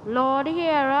 Lord,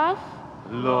 hear us.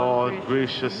 Lord,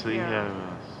 graciously hear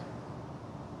us.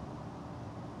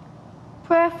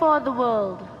 Pray for the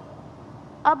world.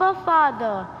 Abba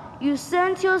Father, you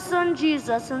sent your Son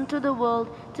Jesus into the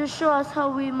world to show us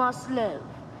how we must live.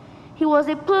 He was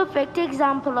a perfect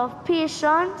example of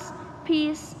patience,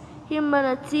 peace,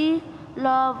 humility,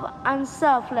 love, and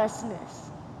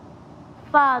selflessness.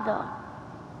 Father,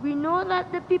 we know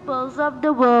that the peoples of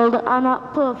the world are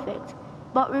not perfect,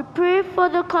 but we pray for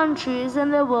the countries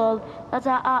in the world that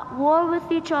are at war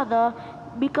with each other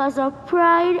because of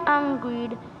pride and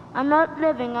greed and not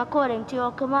living according to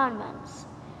your commandments.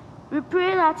 We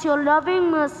pray that your loving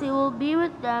mercy will be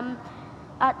with them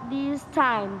at these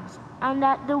times, and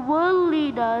that the world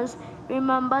leaders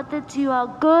remember that you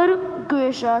are good,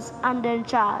 gracious, and in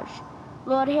charge.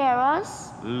 Lord, hear us.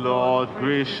 Lord,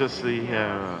 graciously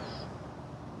hear us.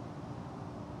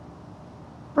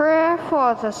 Prayer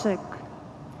for the sick.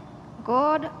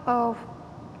 God our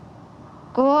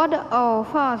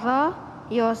Father,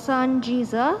 your Son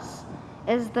Jesus,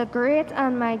 is the great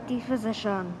and mighty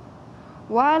physician.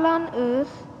 While on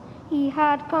earth, he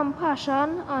had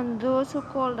compassion on those who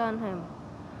called on him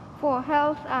for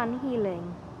health and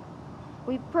healing.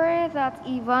 We pray that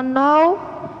even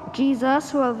now,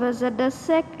 Jesus will visit the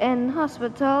sick in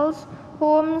hospitals,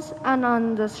 homes, and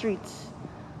on the streets.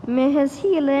 May his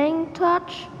healing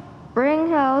touch bring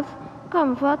health,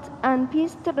 comfort, and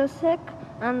peace to the sick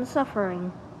and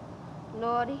suffering.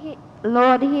 Lord,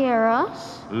 hear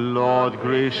us. Lord,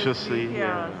 graciously hear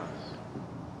us.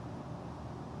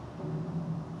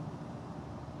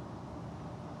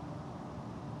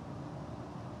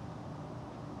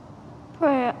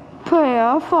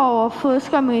 Prayer for our First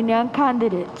Communion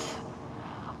candidates.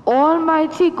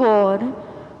 Almighty God,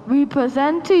 we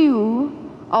present to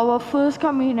you our First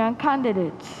Communion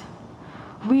candidates.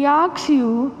 We ask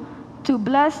you to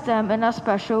bless them in a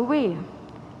special way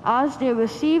as they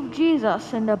receive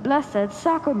Jesus in the Blessed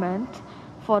Sacrament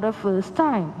for the first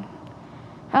time.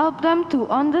 Help them to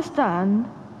understand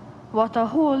what a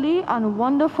holy and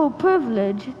wonderful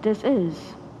privilege this is.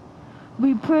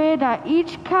 We pray that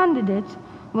each candidate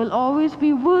will always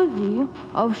be worthy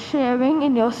of sharing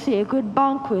in your sacred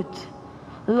banquet.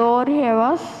 Lord, hear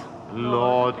us.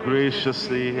 Lord,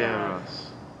 graciously hear us.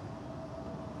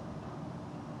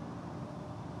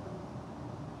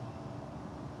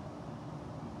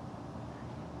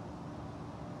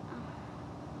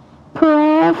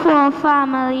 Prayer for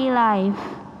family life.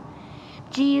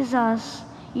 Jesus,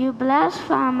 you bless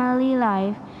family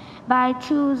life by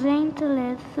choosing to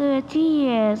live 30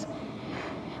 years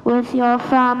with your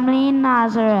family in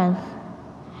Nazareth.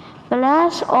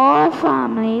 Bless all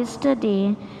families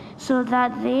today so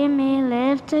that they may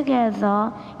live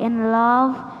together in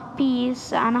love,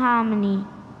 peace, and harmony.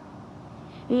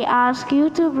 We ask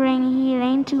you to bring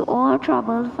healing to all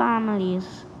troubled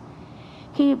families.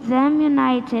 Keep them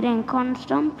united in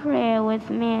constant prayer with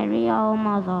Mary, our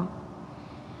Mother,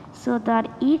 so that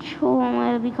each home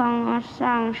will become a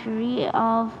sanctuary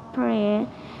of prayer,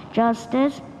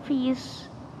 justice, peace,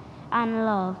 and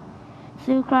love.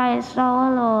 Through Christ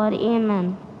our Lord.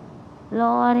 Amen.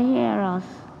 Lord, hear us.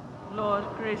 Lord,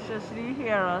 graciously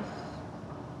hear us.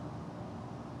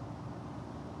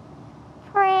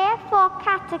 Prayer for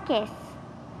catechists.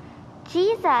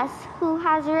 Jesus, who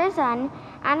has risen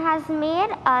and has made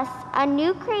us a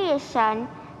new creation,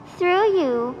 through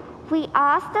you, we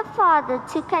ask the Father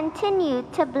to continue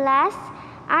to bless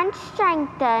and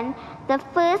strengthen the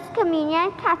First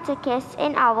Communion catechists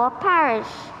in our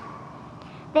parish.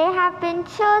 They have been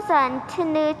chosen to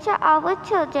nurture our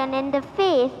children in the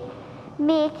faith,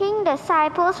 making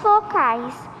disciples for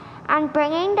Christ and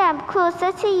bringing them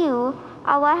closer to you,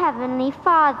 our Heavenly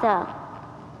Father.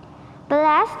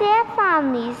 Bless their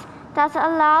families that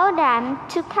allow them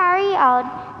to carry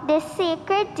out this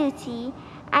sacred duty,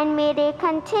 and may they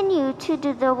continue to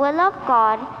do the will of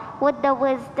God with the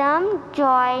wisdom,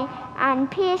 joy, and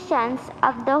patience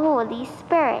of the Holy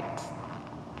Spirit.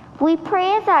 We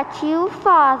pray that you,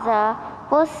 Father,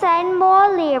 will send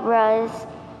more laborers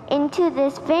into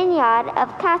this vineyard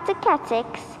of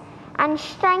catechetics and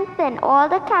strengthen all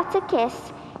the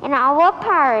catechists in our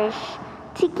parish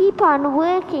to keep on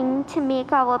working to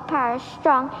make our parish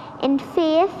strong in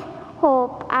faith,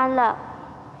 hope, and love.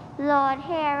 Lord,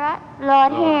 hear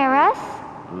us.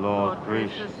 Lord,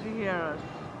 Graciously hear us.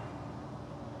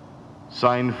 So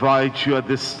I invite you at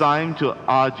this time to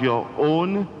add your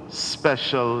own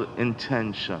special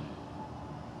intention.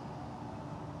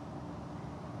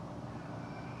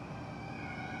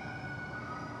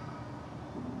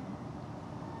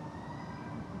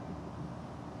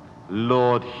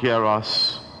 Lord, hear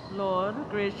us. Lord,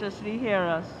 graciously hear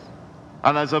us.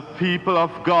 And as a people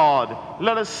of God,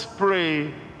 let us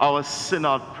pray our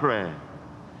synod prayer.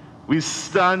 We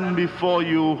stand before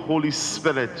you, Holy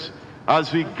Spirit,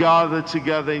 as we gather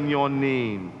together in your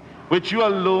name, which you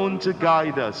alone to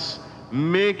guide us.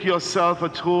 Make yourself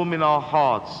at home in our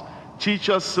hearts. Teach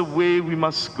us the way we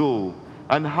must go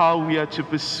and how we are to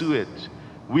pursue it.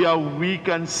 We are weak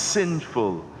and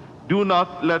sinful. Do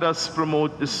not let us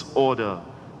promote disorder.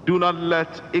 Do not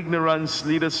let ignorance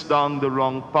lead us down the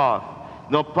wrong path,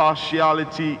 nor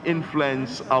partiality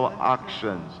influence our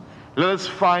actions. Let us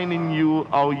find in you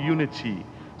our unity,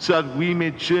 so that we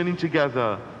may journey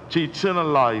together to eternal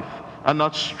life and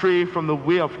not stray from the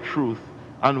way of truth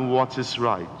and what is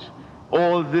right.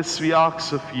 All this we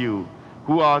ask of you,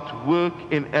 who are at work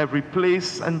in every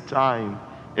place and time,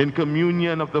 in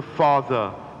communion of the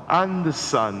Father and the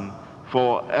Son,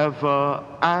 forever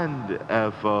and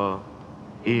ever.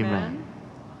 Amen.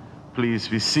 Please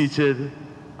be seated.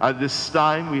 At this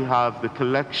time, we have the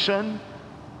collection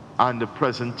and the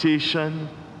presentation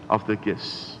of the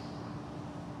gifts.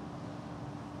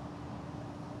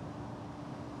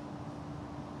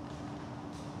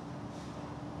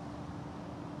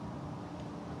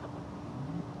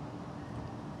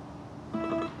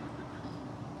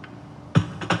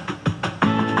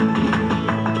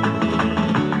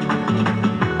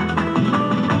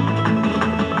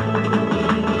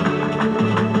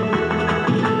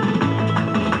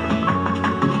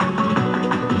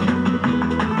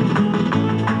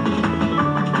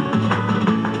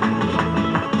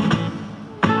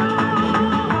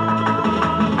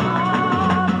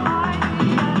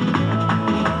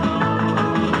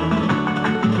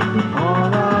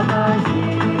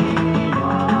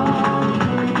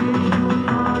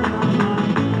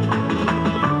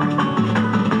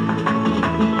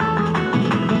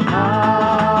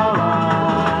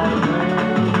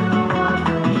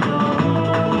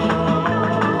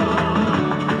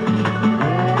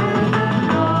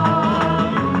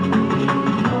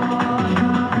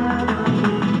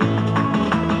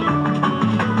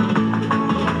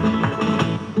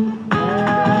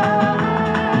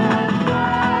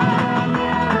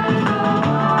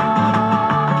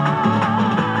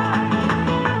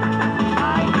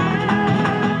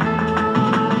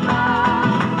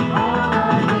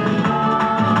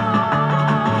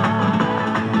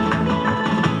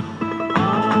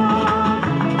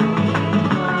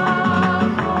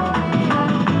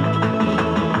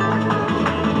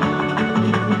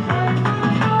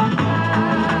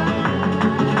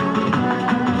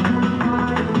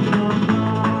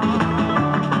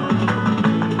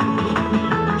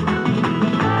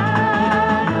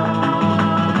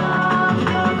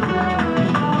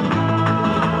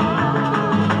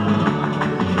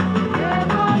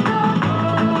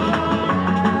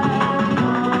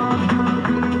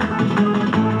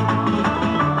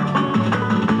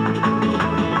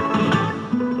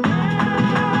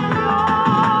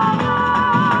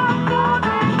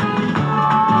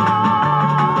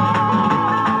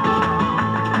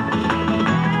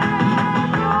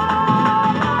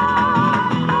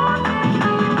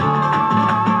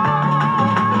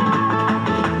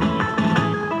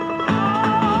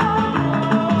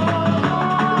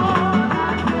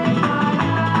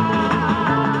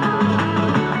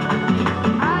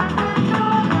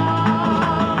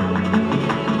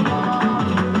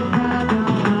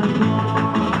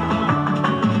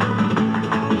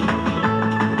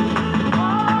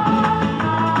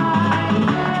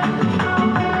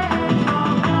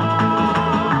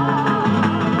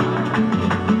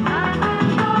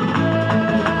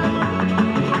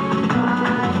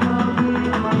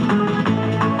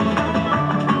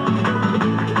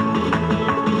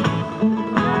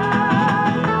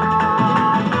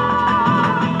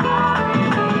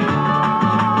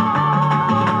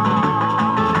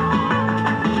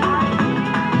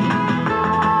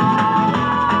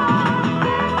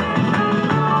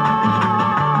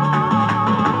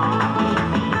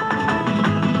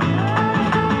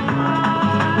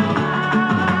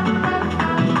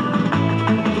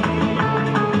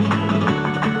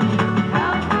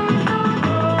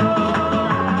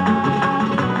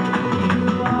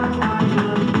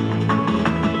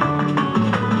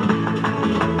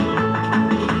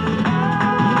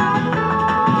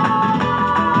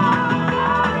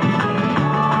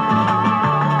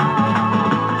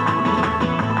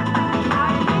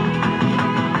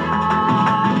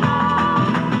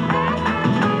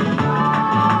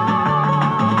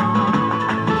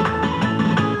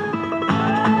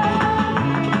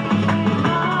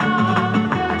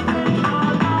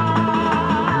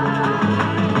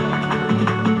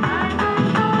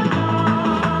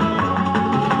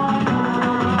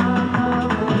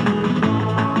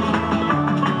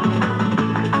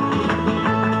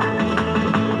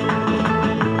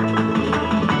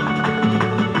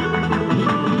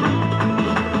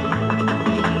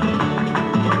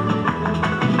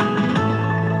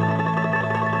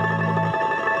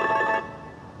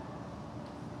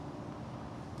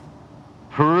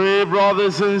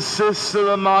 brothers and sisters,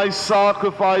 that my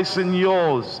sacrifice and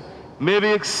yours may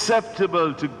be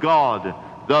acceptable to God,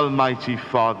 the Almighty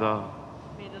Father.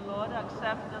 May the Lord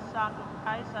accept the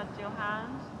sacrifice at your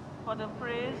hands for the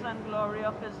praise and glory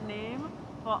of his name,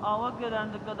 for our good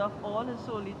and the good of all his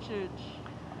holy church.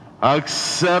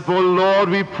 Accept, O Lord,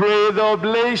 we pray, the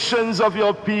oblations of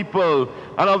your people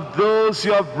and of those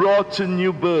you have brought to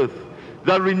new birth,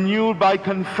 that renewed by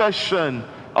confession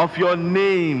of your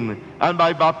name and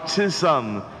by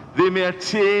baptism, they may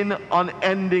attain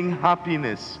unending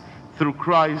happiness through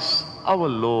Christ our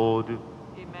Lord.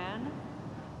 Amen.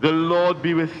 The Lord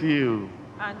be with you.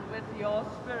 And with your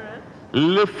spirit,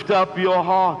 Lift up your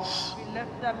hearts. we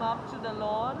lift them up to the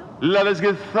Lord. Let us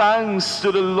give thanks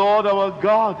to the Lord our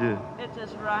God. It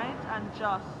is right and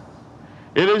just.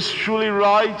 It is truly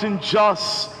right and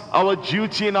just, our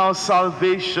duty and our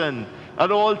salvation, at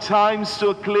all times to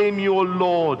acclaim you, O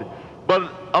Lord,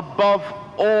 but above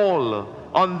all,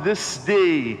 on this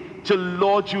day, to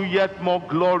laud you yet more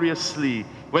gloriously,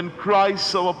 when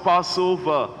Christ our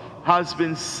Passover has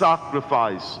been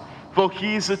sacrificed. For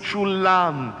he is a true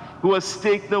Lamb, who has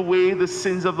taken away the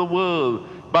sins of the world.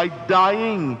 By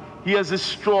dying, he has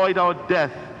destroyed our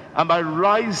death, and by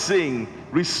rising,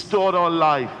 restored our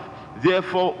life.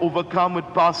 Therefore, overcome with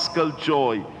paschal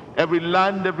joy, every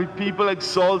land, every people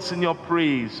exalts in your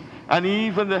praise, and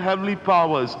even the heavenly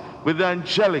powers with the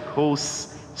angelic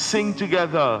hosts sing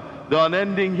together the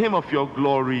unending hymn of your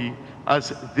glory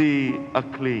as they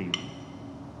acclaim.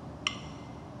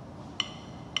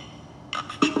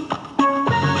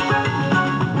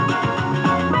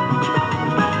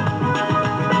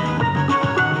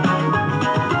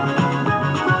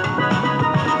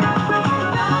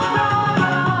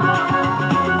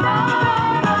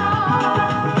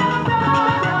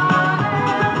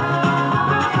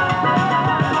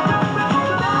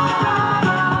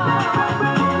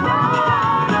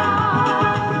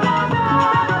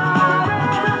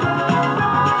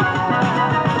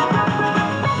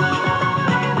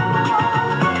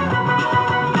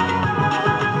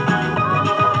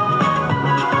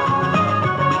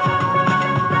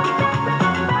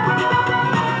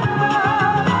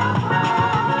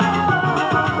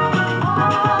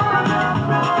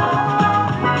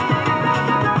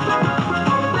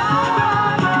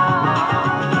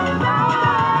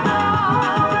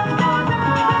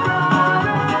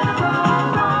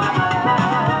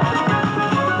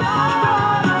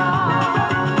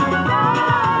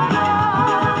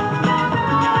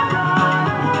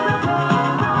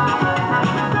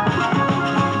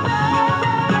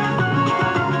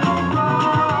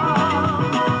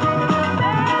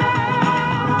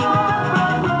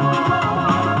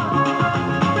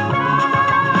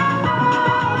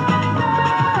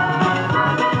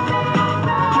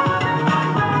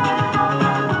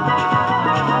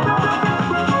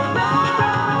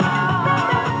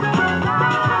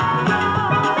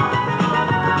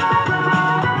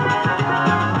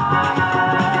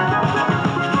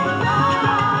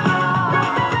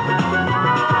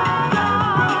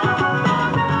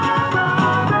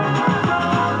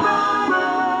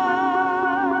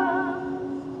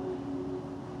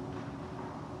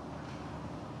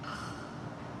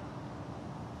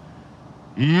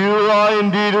 You are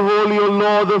indeed holy, O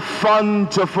Lord, the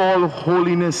fount of all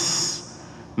holiness.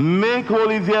 Make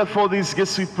holy, therefore, these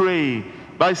gifts, we pray,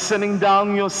 by sending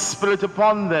down your Spirit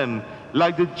upon them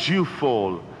like the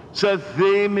dewfall, so that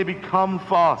they may become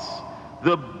fast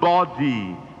the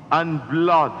body and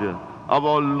blood of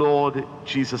our Lord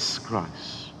Jesus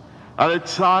Christ. At the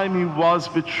time he was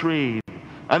betrayed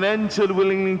and entered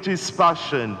willingly into his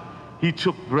passion, he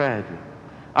took bread,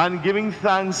 and giving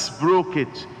thanks, broke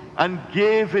it, and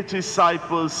gave it to his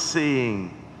disciples,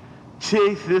 saying,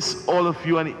 "Take this, all of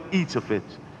you, and eat of it,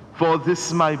 for this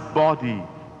is my body,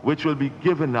 which will be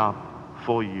given up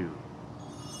for you."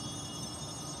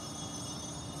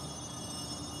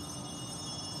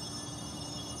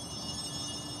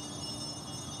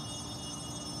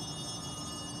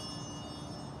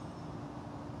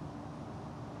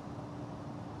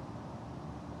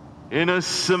 In a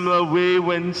similar way,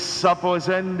 when supper was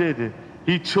ended,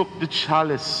 he took the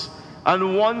chalice,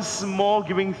 and once more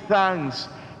giving thanks,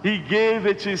 he gave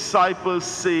it to his disciples,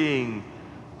 saying,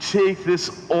 "Take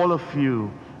this, all of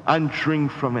you, and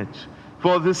drink from it.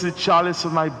 For this is the chalice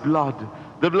of my blood,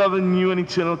 the blood of the new and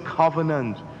eternal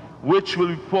covenant, which will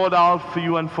be poured out for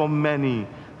you and for many,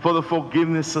 for the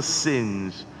forgiveness of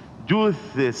sins. Do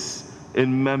this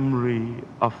in memory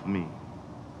of me."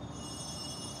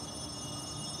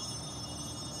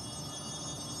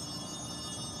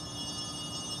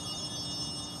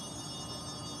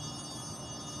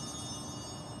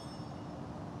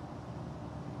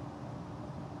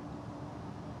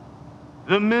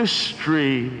 The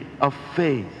mystery of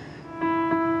faith.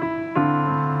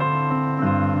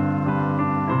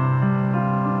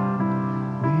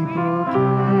 We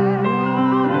proclaim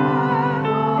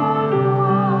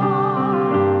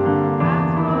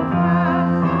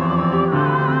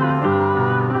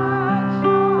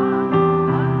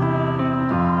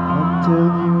until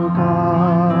you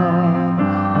come,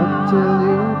 until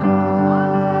you come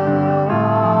again.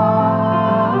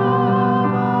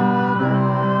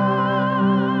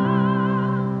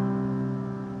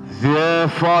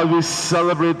 Therefore, we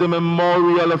celebrate the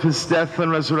memorial of his death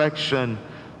and resurrection.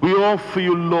 We offer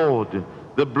you, Lord,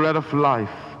 the bread of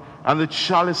life and the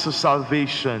chalice of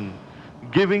salvation,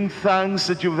 giving thanks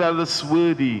that you've held us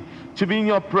worthy to be in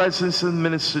your presence and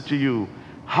minister to you.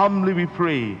 Humbly we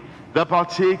pray that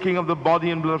partaking of the body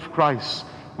and blood of Christ,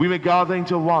 we may gather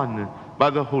into one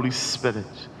by the Holy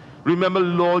Spirit. Remember,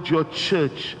 Lord, your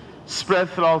church spread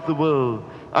throughout the world,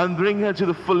 and bring her to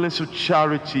the fullness of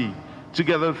charity,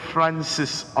 together with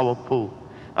Francis, our Pope,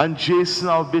 and Jason,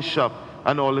 our Bishop,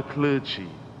 and all the clergy.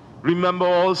 Remember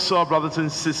also our brothers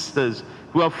and sisters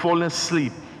who have fallen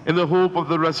asleep in the hope of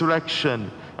the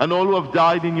resurrection, and all who have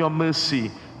died in your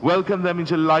mercy. Welcome them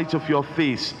into the light of your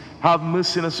face. Have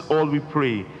mercy on us all, we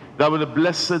pray, that with the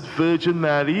Blessed Virgin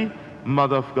Mary,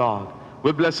 Mother of God,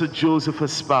 with Blessed Joseph, her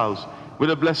spouse, with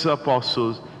the blessed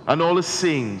apostles, and all the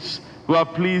saints who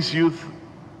have pleased you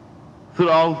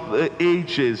throughout the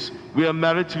ages, we are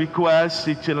merited to be co-heirs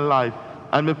to eternal life,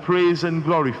 and may praise and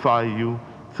glorify you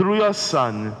through your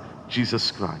Son,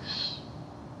 Jesus Christ.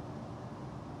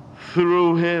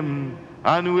 Through him,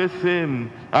 and with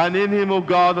him, and in him, O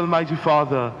God, Almighty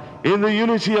Father, in the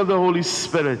unity of the Holy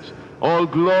Spirit, all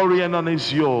glory and honor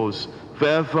is yours,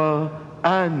 forever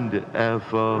and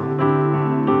ever.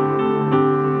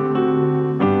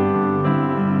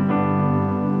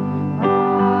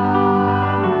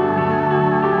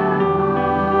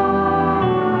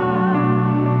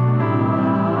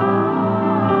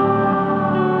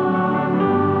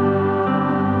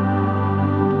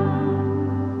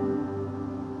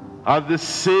 At the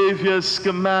Savior's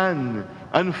command,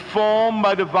 and formed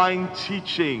by divine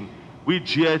teaching, we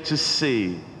dare to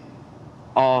say,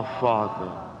 Our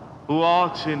Father, who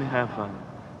art in heaven,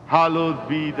 hallowed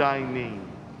be thy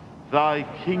name. Thy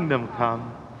kingdom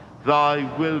come, thy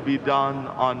will be done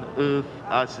on earth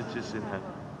as it is in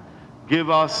heaven. Give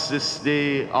us this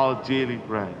day our daily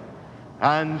bread,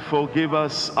 and forgive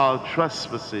us our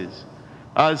trespasses,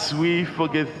 as we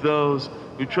forgive those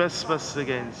who trespass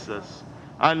against us.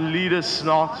 And lead us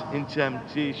not in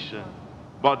temptation,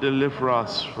 but deliver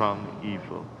us from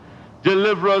evil.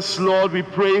 Deliver us, Lord, we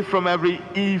pray, from every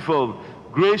evil.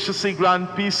 Graciously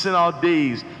grant peace in our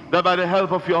days, that by the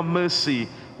help of your mercy,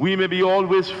 we may be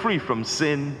always free from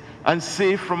sin and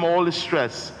safe from all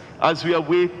distress, as we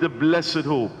await the blessed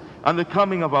hope and the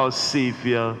coming of our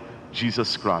Savior,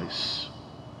 Jesus Christ.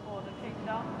 For the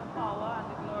kingdom, the power, and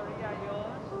the glory are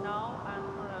yours, now and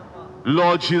forever.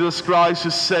 Lord Jesus Christ, who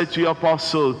said to your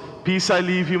apostle, Peace I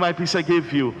leave you, my peace I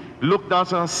give you. Look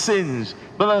not on our sins,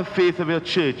 but on the faith of your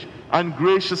church, and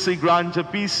graciously grant her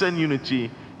peace and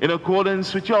unity, in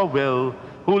accordance with your will,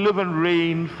 who live and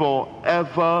reign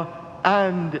forever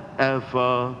and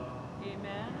ever.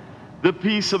 Amen. The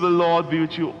peace of the Lord be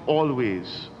with you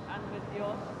always. And with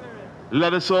your spirit.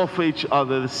 Let us offer each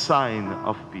other the sign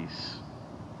of peace.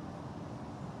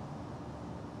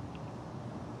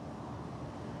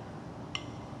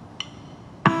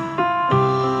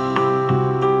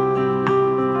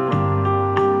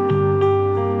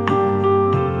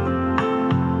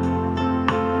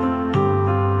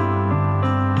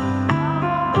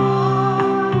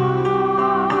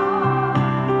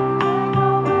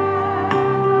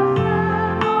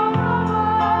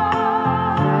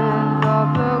 Sins of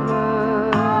the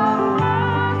world,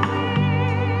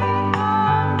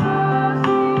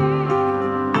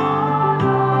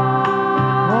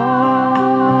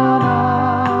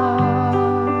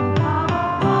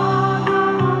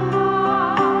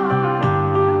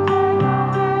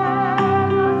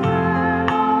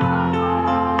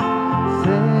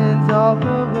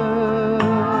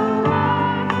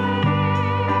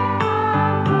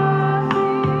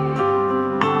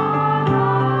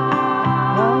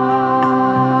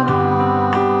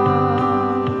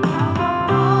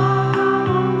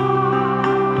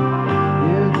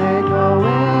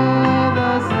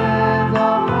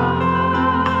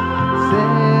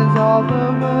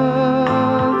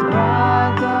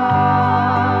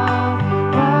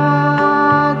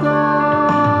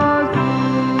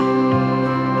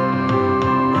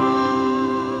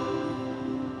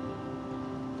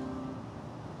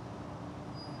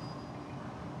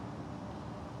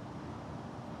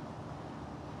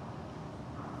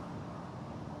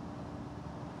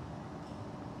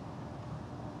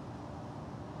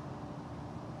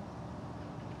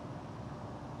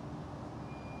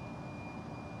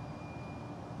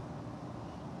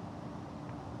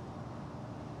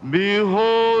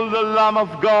 Behold the Lamb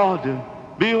of God.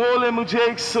 Behold him who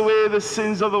takes away the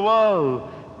sins of the world.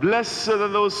 Blessed are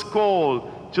those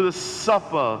called to the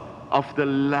supper of the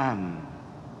Lamb.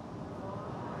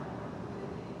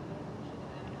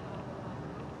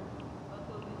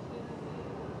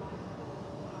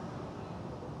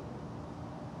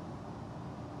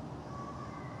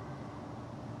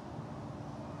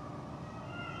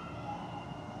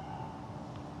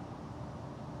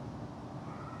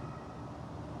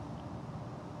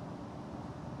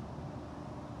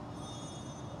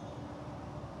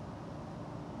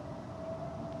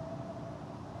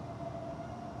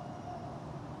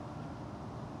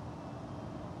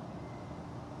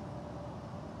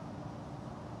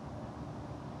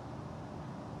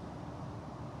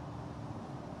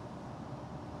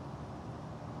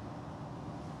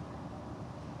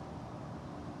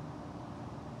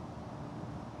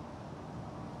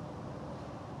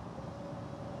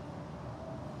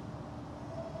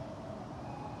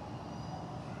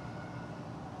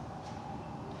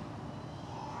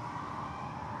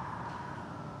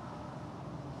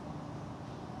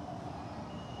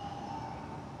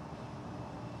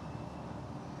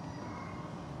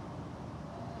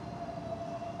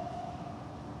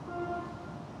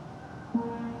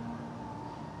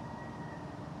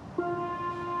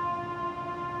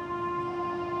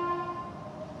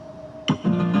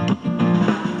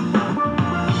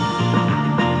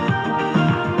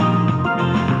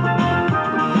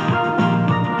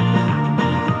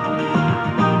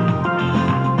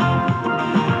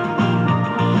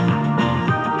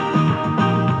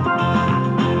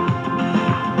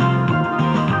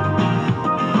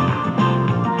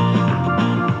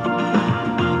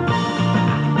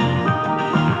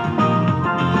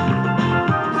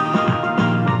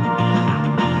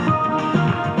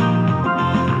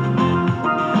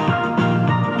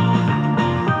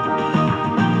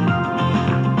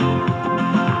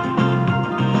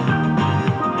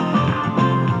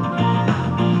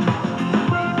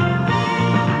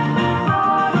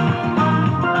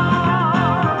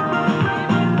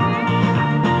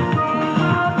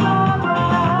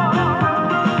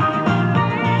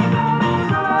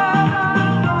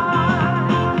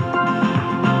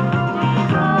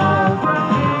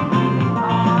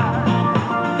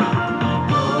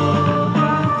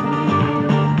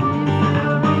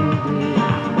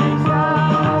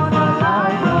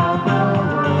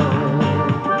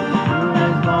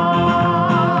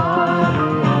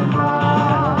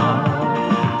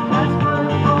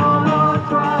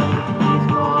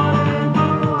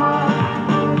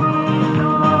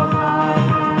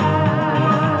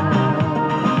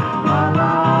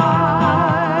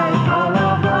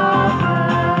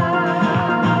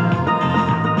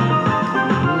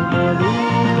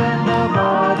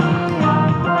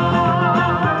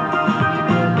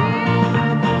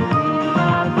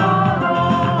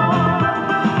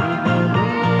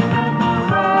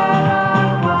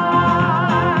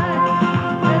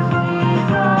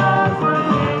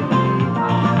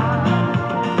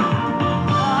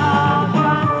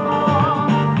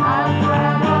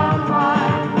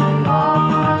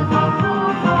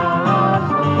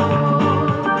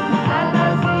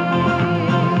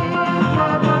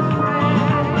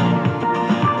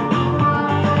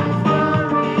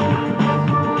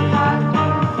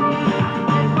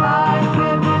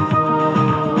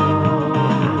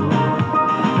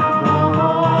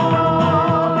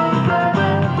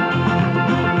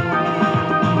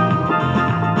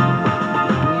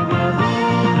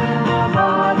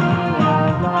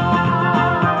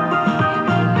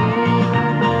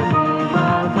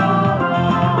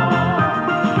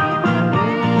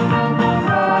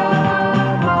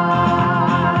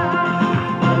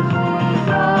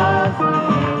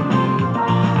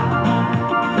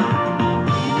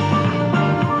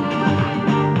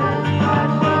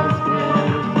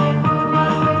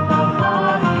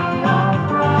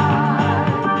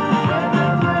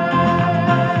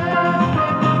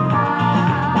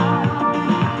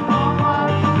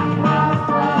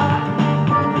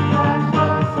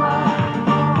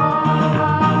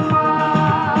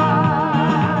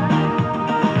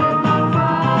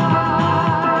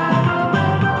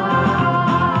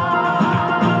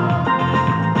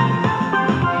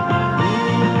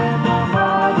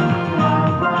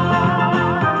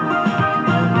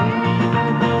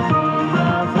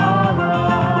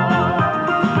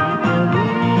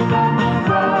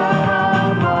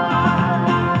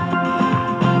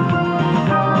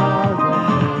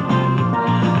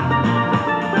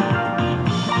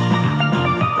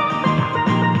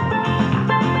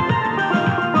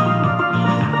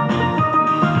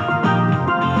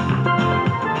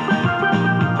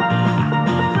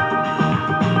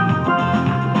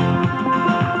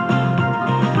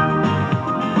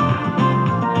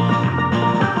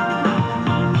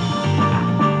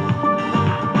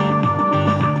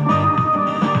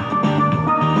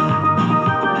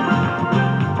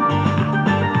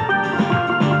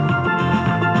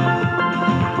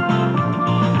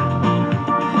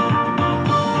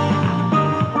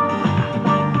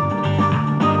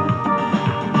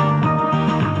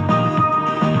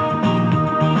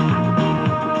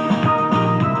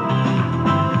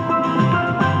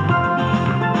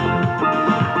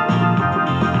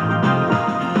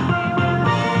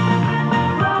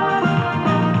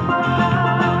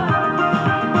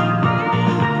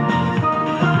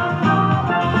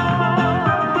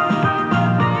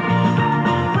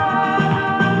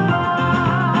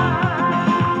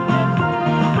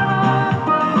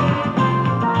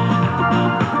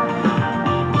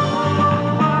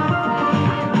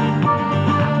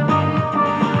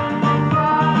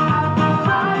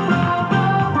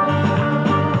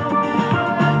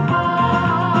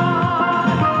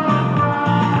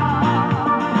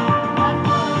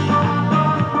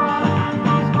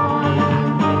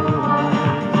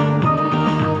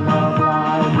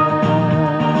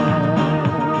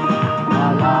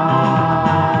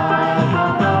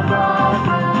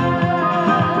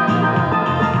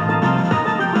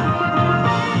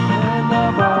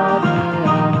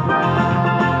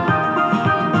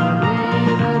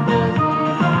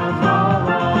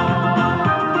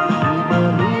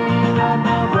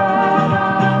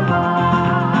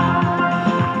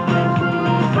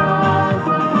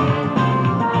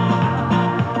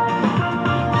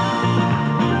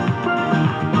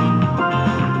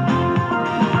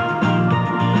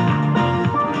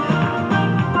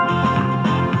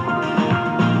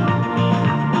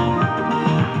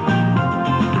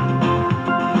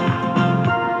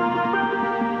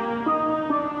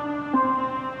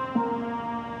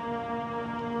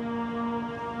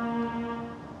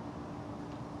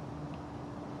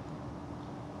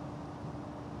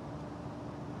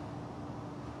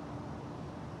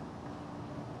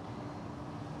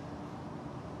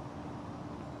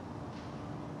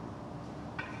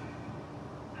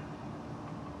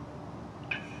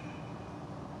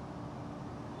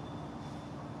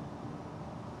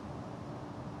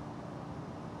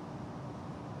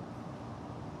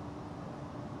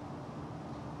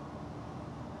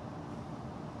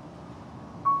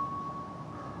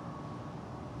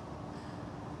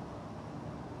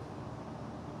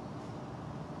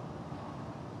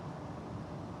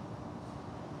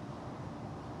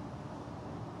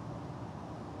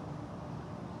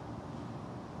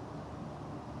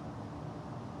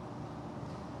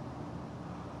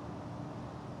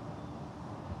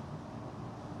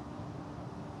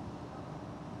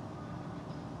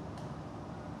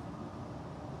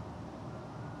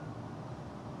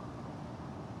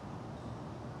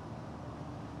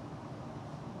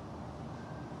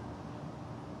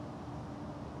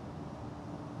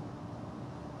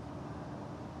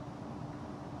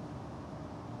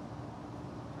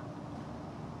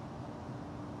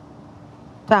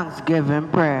 Thanksgiving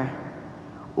prayer.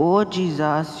 O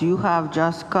Jesus, you have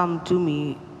just come to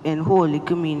me in Holy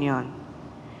Communion.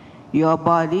 Your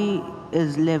body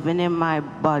is living in my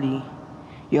body.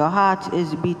 Your heart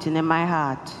is beating in my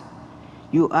heart.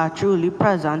 You are truly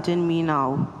present in me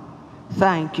now.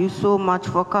 Thank you so much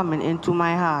for coming into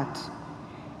my heart.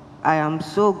 I am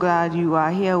so glad you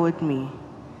are here with me.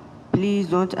 Please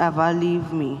don't ever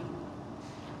leave me.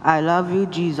 I love you,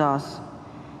 Jesus.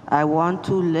 I want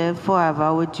to live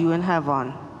forever with you in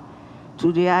heaven.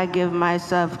 Today I give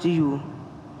myself to you.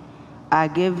 I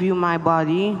give you my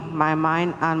body, my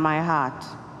mind, and my heart.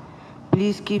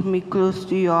 Please keep me close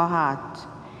to your heart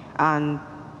and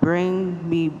bring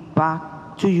me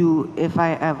back to you if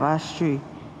I ever stray.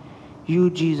 You,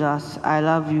 Jesus, I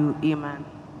love you. Amen.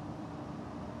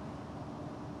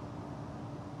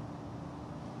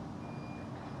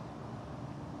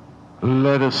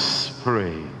 Let us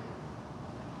pray.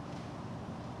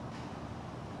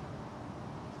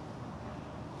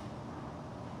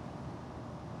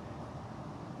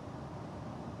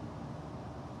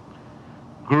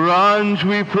 Grant,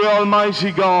 we pray,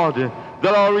 Almighty God,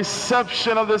 that our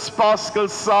reception of this Paschal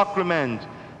Sacrament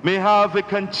may have a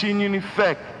continuing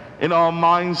effect in our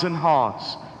minds and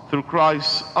hearts, through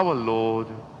Christ our Lord.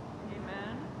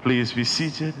 Amen. Please be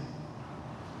seated.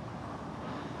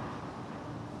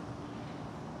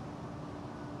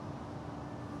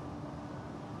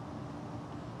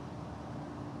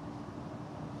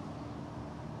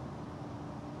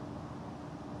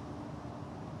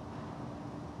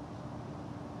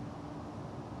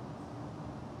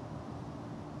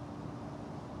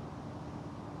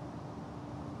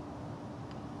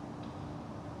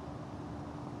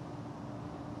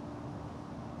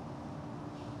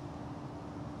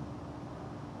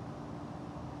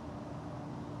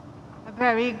 A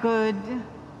very good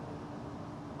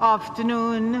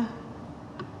afternoon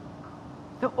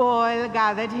to all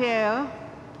gathered here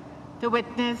to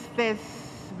witness this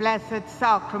blessed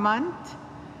sacrament,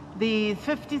 these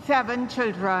 57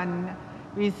 children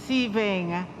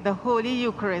receiving the Holy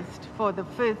Eucharist for the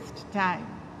first time.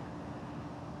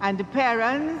 And the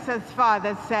parents, as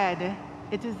Father said,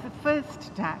 it is the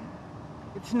first time.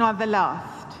 It's not the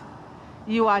last.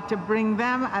 You are to bring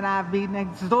them, and I've been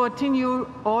exhorting you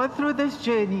all through this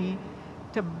journey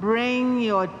to bring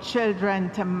your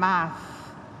children to Mass.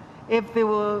 If you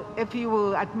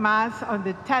were at Mass on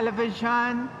the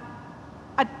television,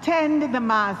 attend the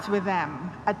Mass with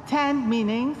them. Attend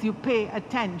means you pay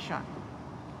attention.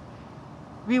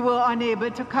 We were unable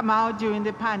to come out during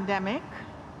the pandemic,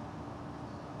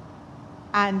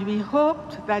 and we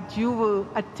hoped that you were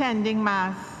attending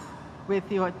Mass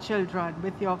with your children,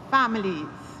 with your families.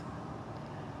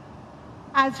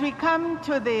 As we come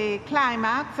to the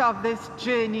climax of this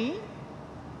journey,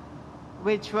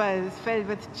 which was filled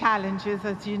with challenges,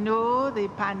 as you know, the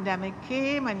pandemic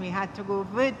came and we had to go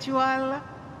virtual,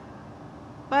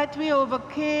 but we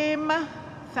overcame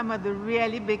some of the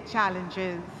really big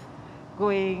challenges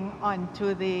going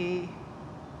onto the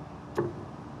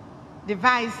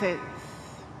devices.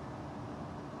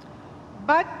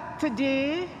 But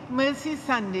today, Mercy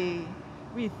Sunday,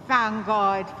 we thank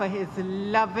God for his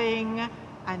loving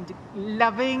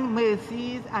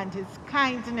mercies and his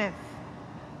kindness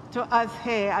to us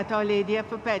here at Our Lady of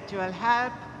Perpetual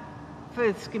Help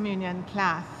First Communion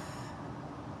class.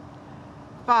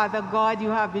 Father God, you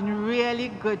have been really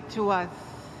good to us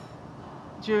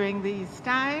during these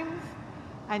times,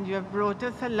 and you have brought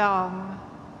us along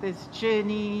this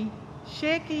journey,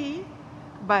 shaky,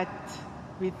 but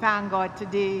we thank God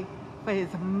today for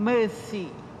his mercy.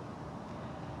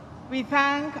 We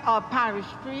thank our parish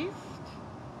priest,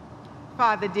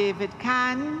 Father David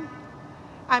Can,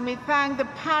 and we thank the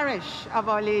parish of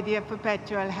Our Lady of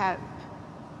Perpetual Help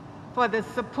for the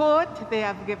support they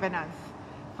have given us.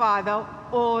 Father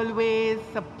always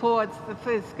supports the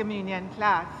First Communion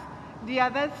class. The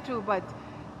others too, but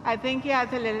I think he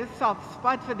has a little soft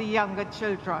spot for the younger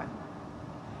children.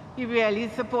 He really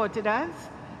supported us.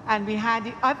 And we had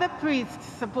the other priests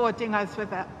supporting us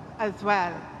with as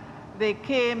well. They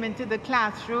came into the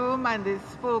classroom and they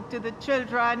spoke to the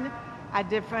children at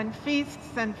different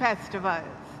feasts and festivals.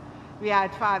 We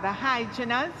had Father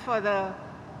Hyginus for the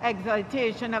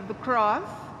exaltation of the cross,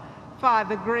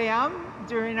 Father Graham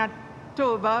during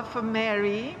October for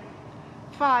Mary,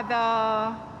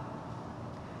 Father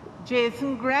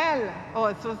Jason Grell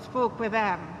also spoke with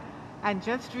them. And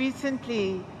just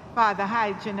recently, Father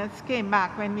Hyginus came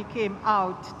back when we came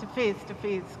out to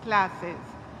face-to-face classes.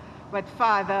 But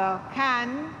Father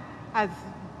Can has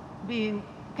been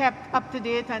kept up to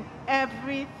date on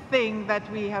everything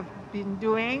that we have been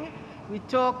doing. We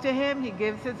talk to him, he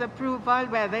gives his approval,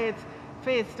 whether it's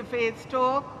face-to-face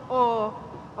talk or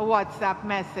a WhatsApp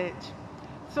message.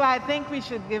 So I think we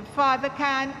should give Father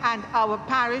Can and our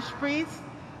parish priest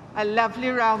a lovely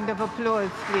round of applause,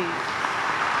 please.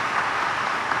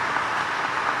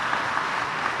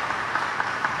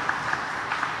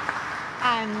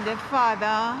 And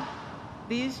Father,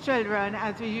 these children,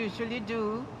 as we usually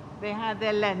do, they had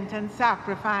their Lenten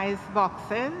sacrifice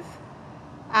boxes.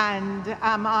 And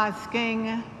I'm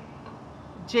asking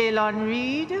Jaylon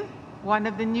Reed, one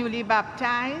of the newly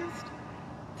baptized,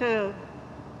 to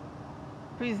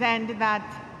present that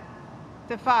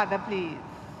to Father, please.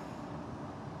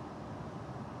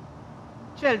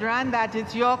 Children, that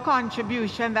is your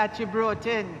contribution that you brought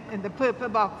in the purple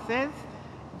boxes.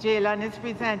 Jaylon is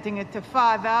presenting it to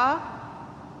Father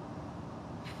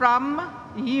from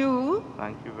you.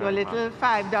 Thank you your very much. little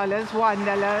 $5,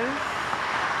 $1.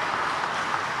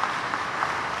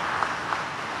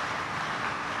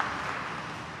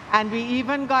 And we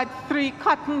even got 3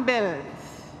 cotton bills,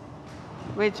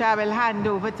 which I will hand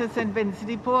over to St. Vincent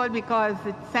de Paul because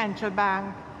the central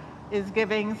bank is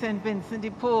giving St. Vincent de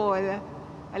Paul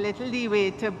a little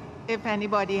leeway to, if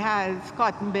anybody has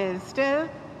cotton bills still,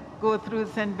 go through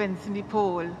St. Vincent de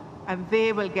Paul and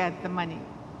they will get the money.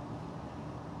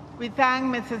 We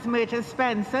thank Mrs. Myrtle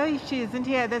Spencer. She isn't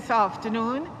here this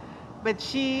afternoon, but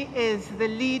she is the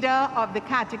leader of the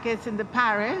catechists in the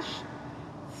parish.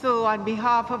 So on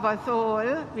behalf of us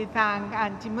all, we thank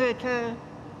Auntie Myrtle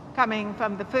coming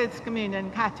from the First Communion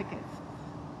Catechist.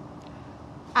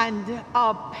 And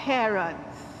our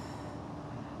parents.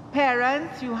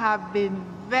 Parents, you have been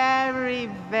very,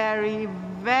 very,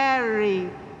 very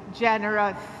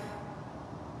generous.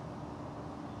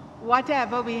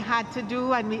 Whatever we had to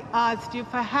do and we asked you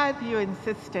for help, you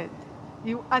insisted.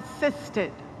 You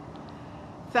assisted.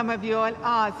 Some of you all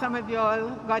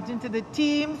got into the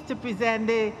teams to present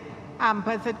the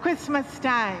hampers at Christmas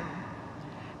time.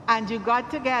 And you got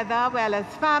together, well, as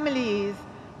families,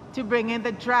 to bring in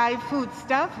the dry food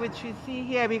stuff, which you see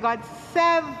here. We got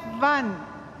 7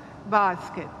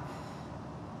 baskets.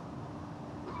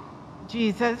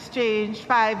 Jesus changed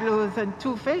 5 loaves and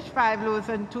 2 fish. 5 loaves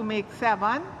and 2 make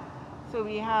 7. So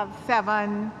we have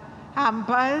 7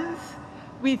 hampers.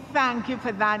 We thank you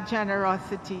for that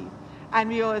generosity. And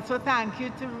we also thank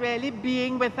you to really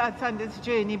being with us on this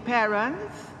journey,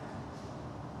 parents.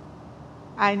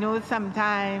 I know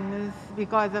sometimes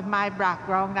because of my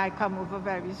background, I come over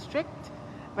very strict.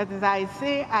 But as I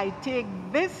say, I take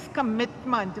this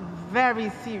commitment very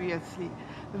seriously,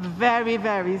 very,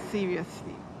 very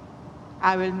seriously.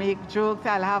 I will make jokes,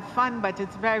 I'll have fun, but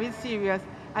it's very serious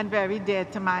and very dear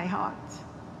to my heart.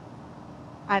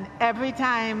 And every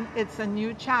time it's a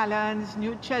new challenge,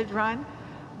 new children,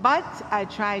 but I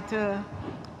try to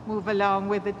move along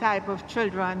with the type of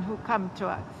children who come to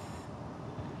us.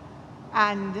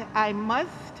 And I must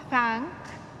thank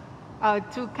our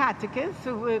 2 catechists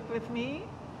who work with me,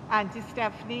 Auntie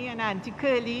Stephanie and Auntie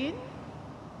Curleen.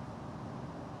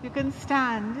 You can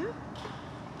stand.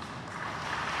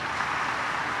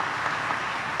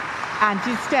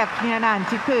 Auntie Stephanie and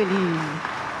Auntie Curleen.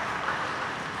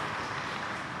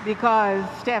 Because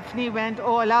Stephanie went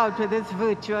all out with this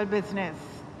virtual business,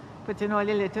 putting all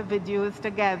the little videos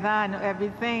together and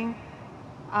everything.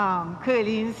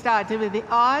 Curleen started with the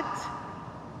art,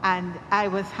 and I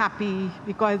was happy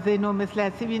because they know, Miss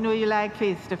Leslie, we know you like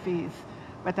face-to-face,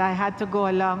 but I had to go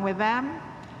along with them,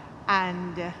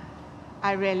 and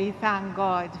I really thank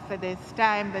God for this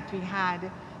time that we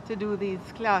had to do these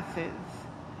classes.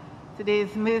 Today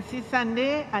is Mercy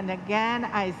Sunday, and again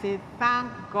I say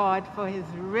thank God for his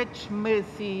rich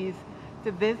mercies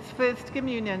to this First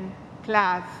Communion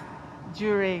class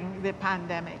during the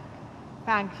pandemic.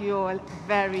 Thank you all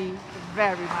very,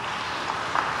 very much.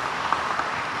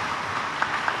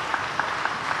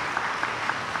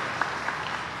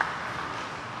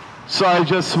 So I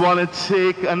just want to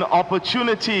take an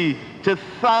opportunity to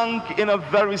thank in a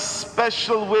very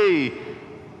special way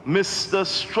Mr.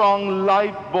 Strong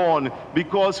Lightborn,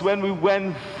 because when we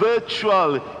went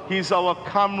virtual, he's our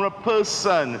camera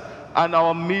person and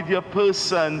our media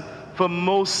person for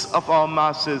most of our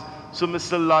masses. So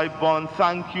Mr. Lightborn,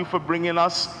 thank you for bringing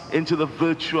us into the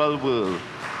virtual world.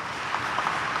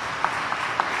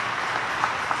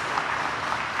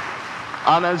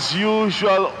 And as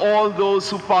usual, all those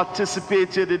who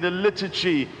participated in the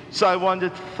liturgy. So I want to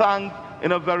thank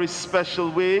in a very special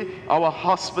way our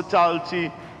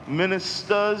hospitality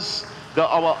ministers,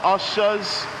 our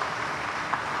ushers,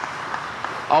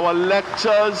 our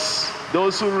lectors,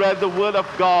 those who read the Word of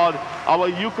God, our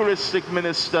Eucharistic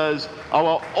ministers,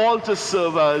 our altar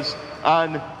servers,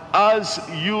 and as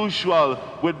usual,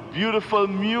 with beautiful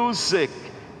music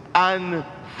and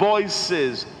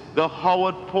voices, the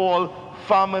Howard Paul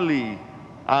family,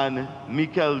 and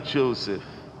Michael Joseph.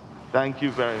 Thank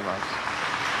you very much.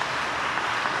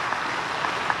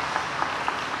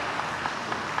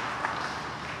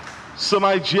 So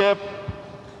my dear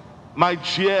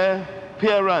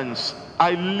parents,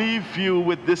 I leave you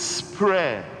with this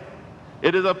prayer.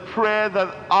 It is a prayer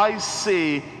that I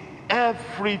say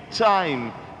every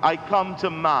time I come to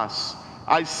Mass.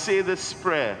 I say this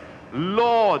prayer: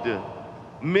 Lord,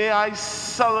 may I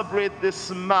celebrate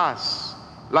this Mass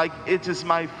like it is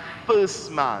my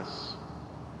first Mass.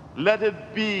 Let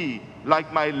it be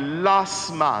like my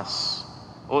last Mass,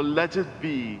 or let it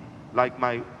be like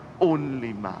my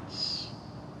only Mass.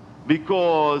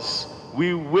 Because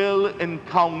we will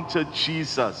encounter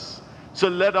Jesus. So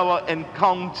let our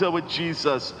encounter with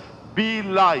Jesus be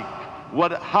like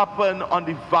what happened on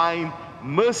Divine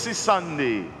Mercy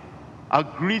Sunday, a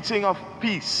greeting of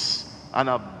peace and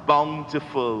a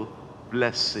bountiful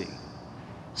blessing.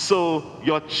 So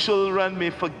your children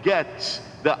may forget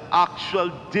the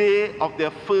actual day of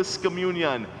their first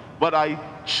communion, but I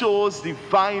chose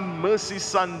Divine Mercy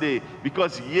Sunday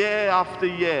because year after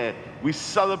year we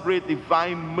celebrate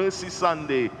Divine Mercy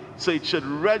Sunday, so it should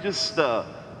register: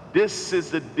 this is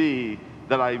the day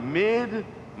that I made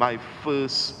my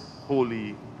first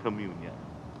Holy Communion.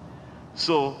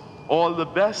 So all the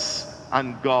best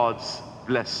and God's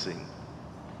blessing.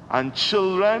 And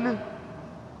children,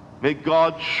 may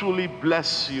God truly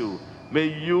bless you. May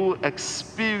you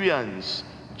experience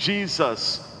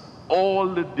Jesus all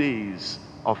the days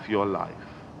of your life.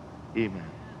 Amen.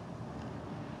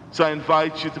 So I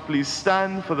invite you to please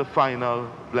stand for the final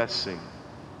blessing.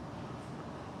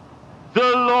 The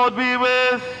Lord be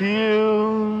with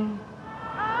you.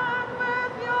 And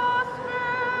with your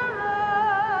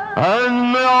spirit.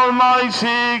 And may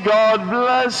Almighty God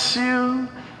bless you,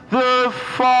 the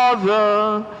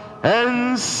Father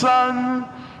and Son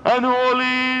and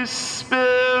Holy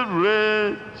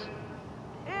Spirit.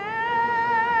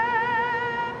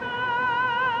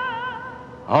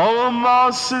 Our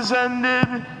Mass is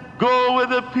ended. Go with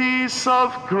the peace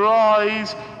of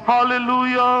Christ.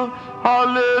 Hallelujah,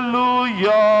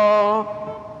 hallelujah.